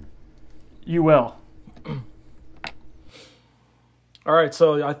that one. You will. All right,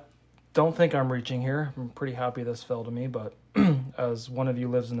 so I don't think I'm reaching here. I'm pretty happy this fell to me, but as one of you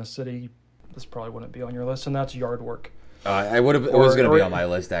lives in the city, this probably wouldn't be on your list, and that's yard work. It was going to be on my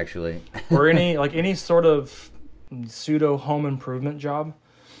list, actually. Or any sort of pseudo home improvement job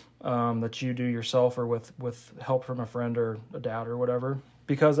that you do yourself or with help from a friend or a dad or whatever.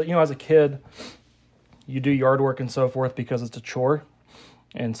 Because, as a kid, you do yard work and so forth because it's a chore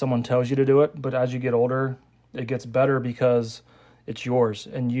and someone tells you to do it. But as you get older, it gets better because it's yours.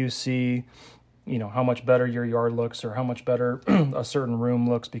 And you see, how much better your yard looks or how much better a certain room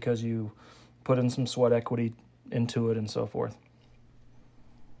looks because you put in some sweat equity into it and so forth.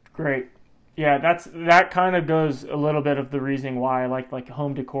 Great. Yeah, that kind of goes a little bit of the reason why I like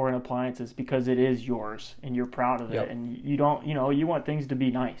home decor and appliances, because it is yours and you're proud of it, and you don't, you want things to be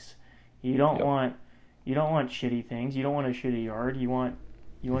nice. You don't want shitty things. You don't want a shitty yard. You want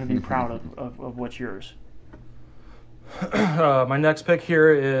to be proud of what's yours. My next pick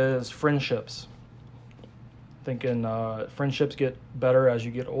here is friendships. Thinking friendships get better as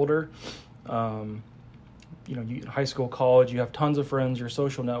you get older. You high school, college, you have tons of friends. Your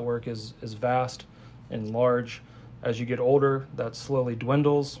social network is vast and large. As you get older, that slowly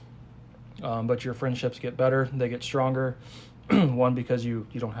dwindles, but your friendships get better. They get stronger. One, because you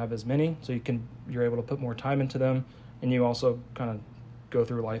don't have as many, so you're able to put more time into them, and you also kind of go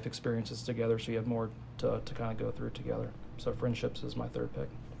through life experiences together, so you have more to kind of go through together. So friendships is my third pick.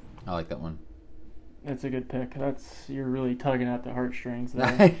 I like that one. That's a good pick. You're really tugging at the heartstrings there.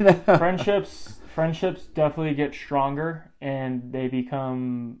 I know. Friendships definitely get stronger, and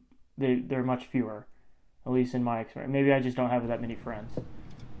they're much fewer, at least in my experience. Maybe I just don't have that many friends.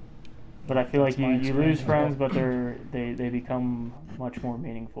 But I feel like you lose friends, but they become much more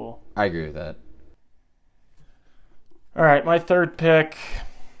meaningful. I agree with that. All right, my third pick,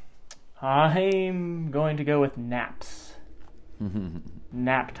 I'm going to go with naps.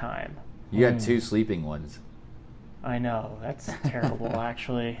 Nap time. You got two sleeping ones. I know. That's terrible,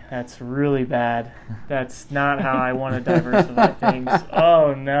 actually. That's really bad. That's not how I want to diversify things.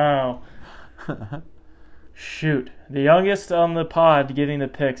 Oh, no. Shoot. The youngest on the pod getting the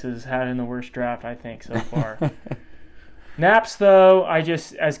picks is having the worst draft, I think, so far. Naps, though,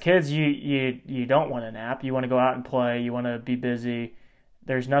 as kids, you don't want to nap. You want to go out and play. You want to be busy.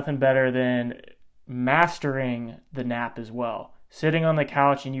 There's nothing better than mastering the nap as well. Sitting on the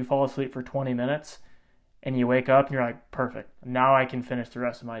couch and you fall asleep for 20 minutes and you wake up and you're like, perfect. Now I can finish the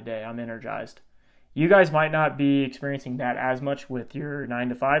rest of my day. I'm energized. You guys might not be experiencing that as much with your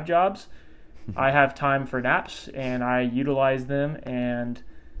 9-to-5 jobs. I have time for naps, and I utilize them, and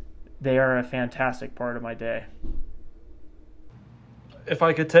they are a fantastic part of my day. If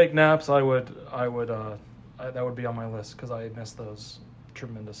I could take naps, I would. That would be on my list because I miss those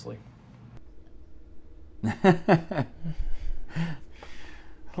tremendously. A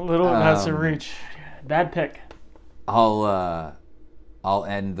little that's a reach. Bad pick. I'll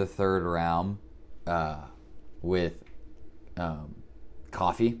end the third round with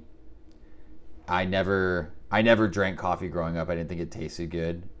coffee. I never drank coffee growing up. I didn't think it tasted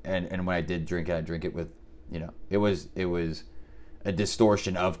good, and when I did drink it, I drink it with, it was a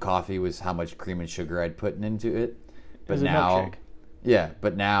distortion of coffee was how much cream and sugar I'd put into it. But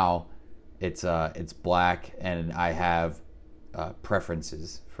now, it's black, and I have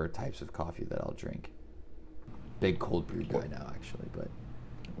preferences for types of coffee that I'll drink. Big cold brew guy now, actually. But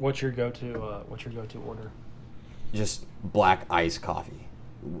what's your go-to order? Just black iced coffee,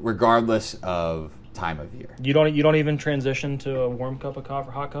 regardless of time of year. You don't even transition to a warm cup of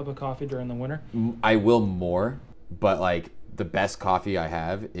coffee, hot cup of coffee during the winter? I will more, but like the best coffee I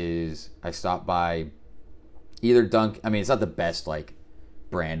have is I stop by either it's not the best like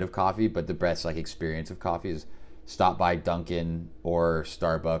brand of coffee, but the best like experience of coffee is stop by Dunkin' or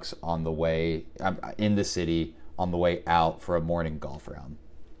Starbucks on the way in the city on the way out for a morning golf round.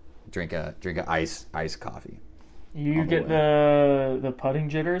 Drink a iced coffee. You get the putting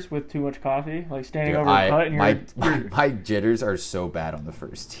jitters with too much coffee, like standing over a putt. And my jitters are so bad on the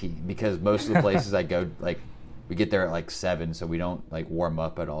first tee because most of the places I go, like we get there at like 7, so we don't like warm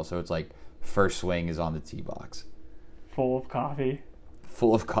up at all. So it's like first swing is on the tee box, full of coffee,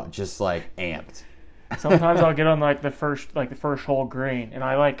 just like amped. Sometimes I'll get on the first hole green, and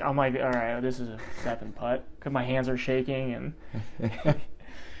I'm like, all right, this is a 7 putt because my hands are shaking. And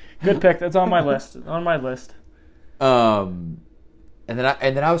good pick. That's on my list. And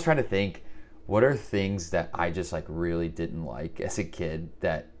then I was trying to think, what are things that I just like really didn't like as a kid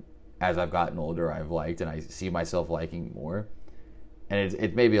that as I've gotten older I've liked and I see myself liking more. And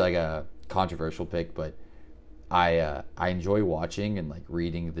it may be like a controversial pick, but I enjoy watching and like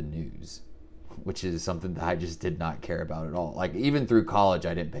reading the news, which is something that I just did not care about at all. Like even through college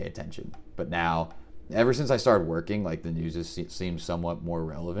I didn't pay attention, but now ever since I started working, like the news seems somewhat more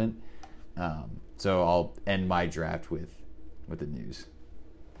relevant. So I'll end my draft with the news.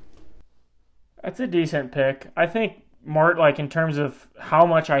 That's a decent pick. I think, Mart, like in terms of how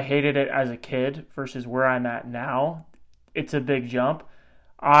much I hated it as a kid versus where I'm at now, it's a big jump.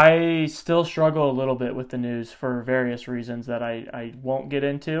 I still struggle a little bit with the news for various reasons that I won't get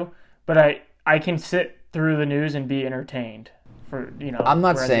into, but I can sit through the news and be entertained. I'm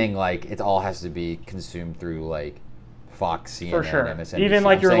not saying like it all has to be consumed through like Fox, CNN, for sure. MSNBC. Even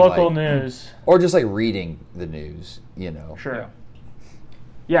like your local news, or just like reading the news, Sure.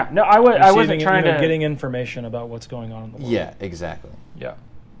 Yeah. No, I wasn't trying to getting information about what's going on in the world. Yeah, exactly. Yeah.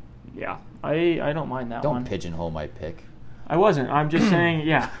 Yeah. I don't mind that one. Don't pigeonhole my pick. I wasn't. I'm just saying.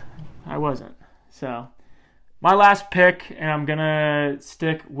 Yeah, I wasn't. So, my last pick, and I'm gonna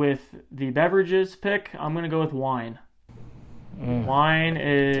stick with the beverages pick. I'm gonna go with wine. Wine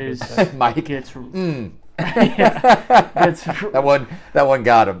is Mike gets. Yeah, that one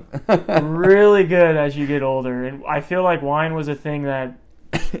got him. Really good as you get older, and I feel like wine was a thing that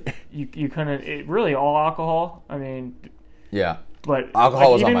you couldn't. It really all alcohol. I mean, yeah, but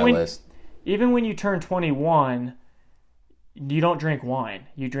alcohol was on my list. Even when you turn 21, you don't drink wine.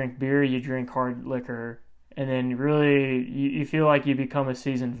 You drink beer. You drink hard liquor, and then really you feel like you become a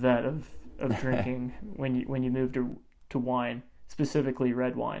seasoned vet of drinking when you move to wine, specifically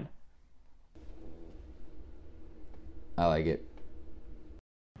red wine. I like it.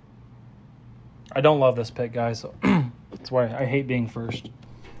 I don't love this pick, guys. So that's why I hate being first.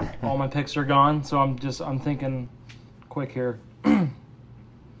 All my picks are gone, so I'm thinking quick here.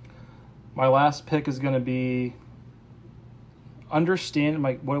 My last pick is going to be understand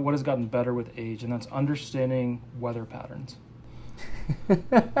what has gotten better with age, and that's understanding weather patterns.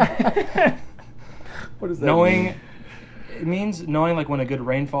 What does that mean? It means knowing like when a good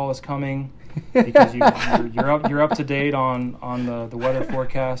rainfall is coming, because you're up to date on the weather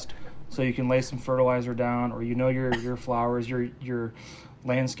forecast, so you can lay some fertilizer down, or your flowers, your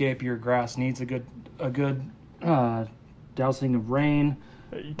landscape, your grass needs a good dousing of rain.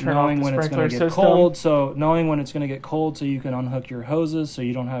 Knowing when it's going to get cold, so knowing when it's going to get cold, so you can unhook your hoses, so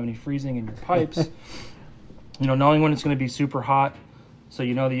you don't have any freezing in your pipes. Knowing when it's going to be super hot, so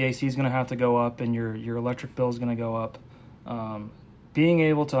the AC is going to have to go up and your electric bill is going to go up. Being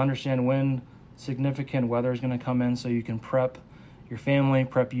able to understand when significant weather is going to come in, so you can prep your family,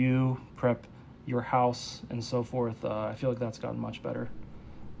 prep your house, and so forth. I feel like that's gotten much better.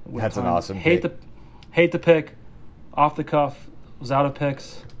 That's an awesome hate the pick, off the cuff, was out of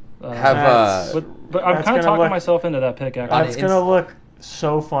picks. But But I'm that's kind gonna of talking look- myself into that pick. Actually, That's going to look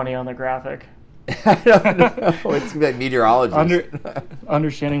so funny on the graphic. I don't know. It's gonna be like meteorologist.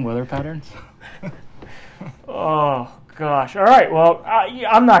 Understanding weather patterns. Oh gosh! All right. Well,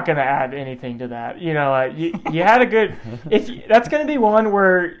 I'm not going to add anything to that. You know, you had a good. That's going to be one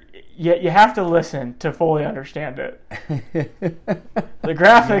where you have to listen to fully understand it. The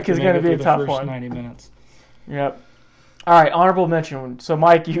graphic is going to be a tough one. 90 minutes. Yep. All right. Honorable mention. So,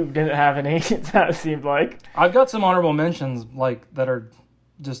 Mike, you didn't have any. It seemed like. I've got some honorable mentions that are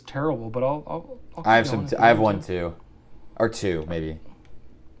just terrible, but I'll keep I have going some. if I have you want one to. too, or two maybe.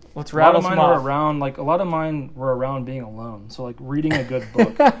 Let's A lot rattle of some mine are off. around a lot of mine were around being alone. So reading a good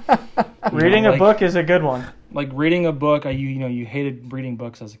book. Reading a book is a good one. Reading a book, you hated reading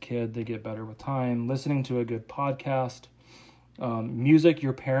books as a kid. They get better with time. Listening to a good podcast, music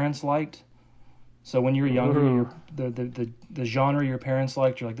your parents liked. So when you were younger, Ooh. the genre your parents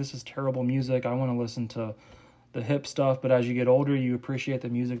liked, you're like, this is terrible music. I want to listen to the hip stuff. But as you get older, you appreciate the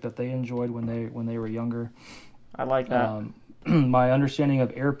music that they enjoyed when they were younger. I like that. My understanding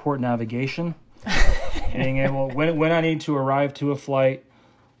of airport navigation, being able when I need to arrive to a flight,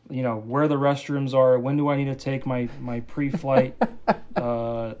 where the restrooms are, when do I need to take my pre-flight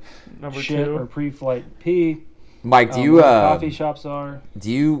Number shit 2. or pre-flight pee. Mike, do you Where the coffee shops are. do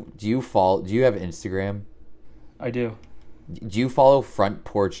you have Instagram? I do. Do you follow Front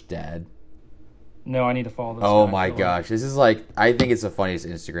Porch Dad? No, I need to follow this. Oh guy. my gosh, this is I think it's the funniest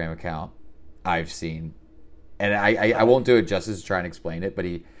Instagram account I've seen, and I won't do it justice to try and explain it, but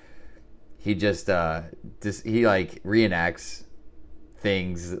he just he reenacts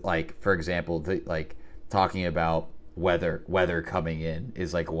things, for example, talking about weather coming in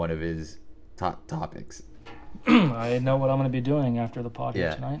is one of his top topics. I know what I'm going to be doing after the podcast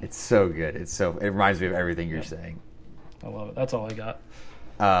Yeah, tonight. it's so good. It reminds me of everything you're saying. I love it. That's all I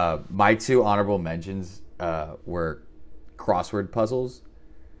got. My two honorable mentions were crossword puzzles.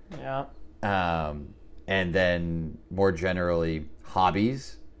 Yeah. And then more generally,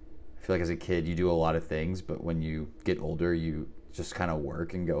 hobbies. I feel like as a kid, you do a lot of things, but when you get older, you just kind of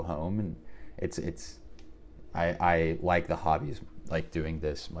work and go home. And I like the hobbies, like doing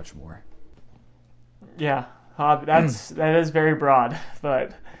this much more. Yeah. That is very broad,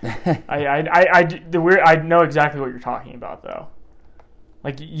 but I know exactly what you're talking about though.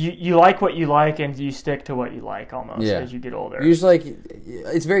 You like what you like and you stick to what you like almost as you get older. You just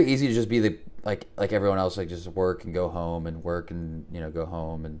it's very easy to just be like everyone else, just work and go home and work and go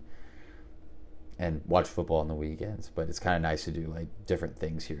home and watch football on the weekends. But it's kind of nice to do different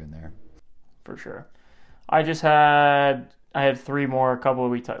things here and there. For sure. I had 3 more a couple of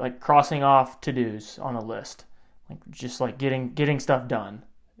weeks, crossing off to-dos on a list, just getting stuff done.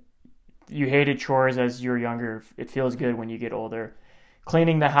 You hated chores as you were younger. It feels good when you get older.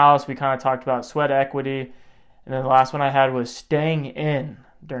 Cleaning the house, we kind of talked about sweat equity. And then the last one I had was staying in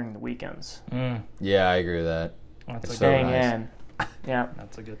during the weekends. Yeah, I agree with that. That's Staying in. Yeah.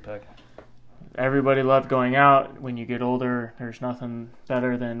 That's a good pick. Everybody loved going out. When you get older, there's nothing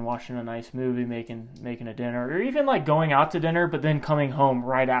better than watching a nice movie, making a dinner, or even going out to dinner, but then coming home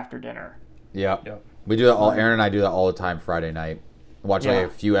right after dinner. Yeah. Yep. We do that Aaron and I do that all the time Friday night. Watch Yeah. a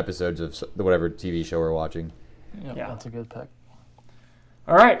few episodes of whatever TV show we're watching. Yep, Yeah. That's a good pick.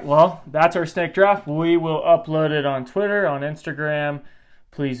 All right, well, that's our snake draft. We will upload it on Twitter, on Instagram.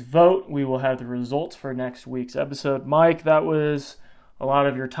 Please vote. We will have the results for next week's episode. Mike, that was a lot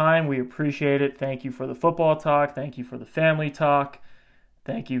of your time. We appreciate it. Thank you for the football talk. Thank you for the family talk.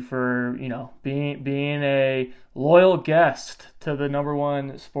 Thank you for, being a loyal guest to the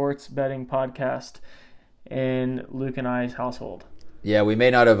 #1 sports betting podcast in Luke and I's household. Yeah, we may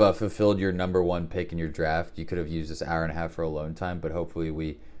not have fulfilled your #1 pick in your draft. You could have used this hour and a half for alone time, but hopefully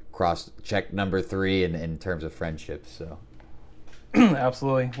we cross-checked number 3 in terms of friendships. So,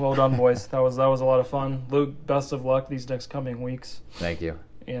 Absolutely. Well done, boys. That was a lot of fun. Luke, best of luck these next coming weeks. thank you.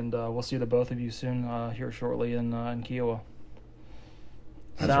 And we'll see the both of you soon here shortly in Kiowa.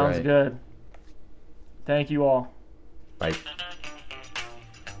 That's Sounds right. good. Thank you all. Bye.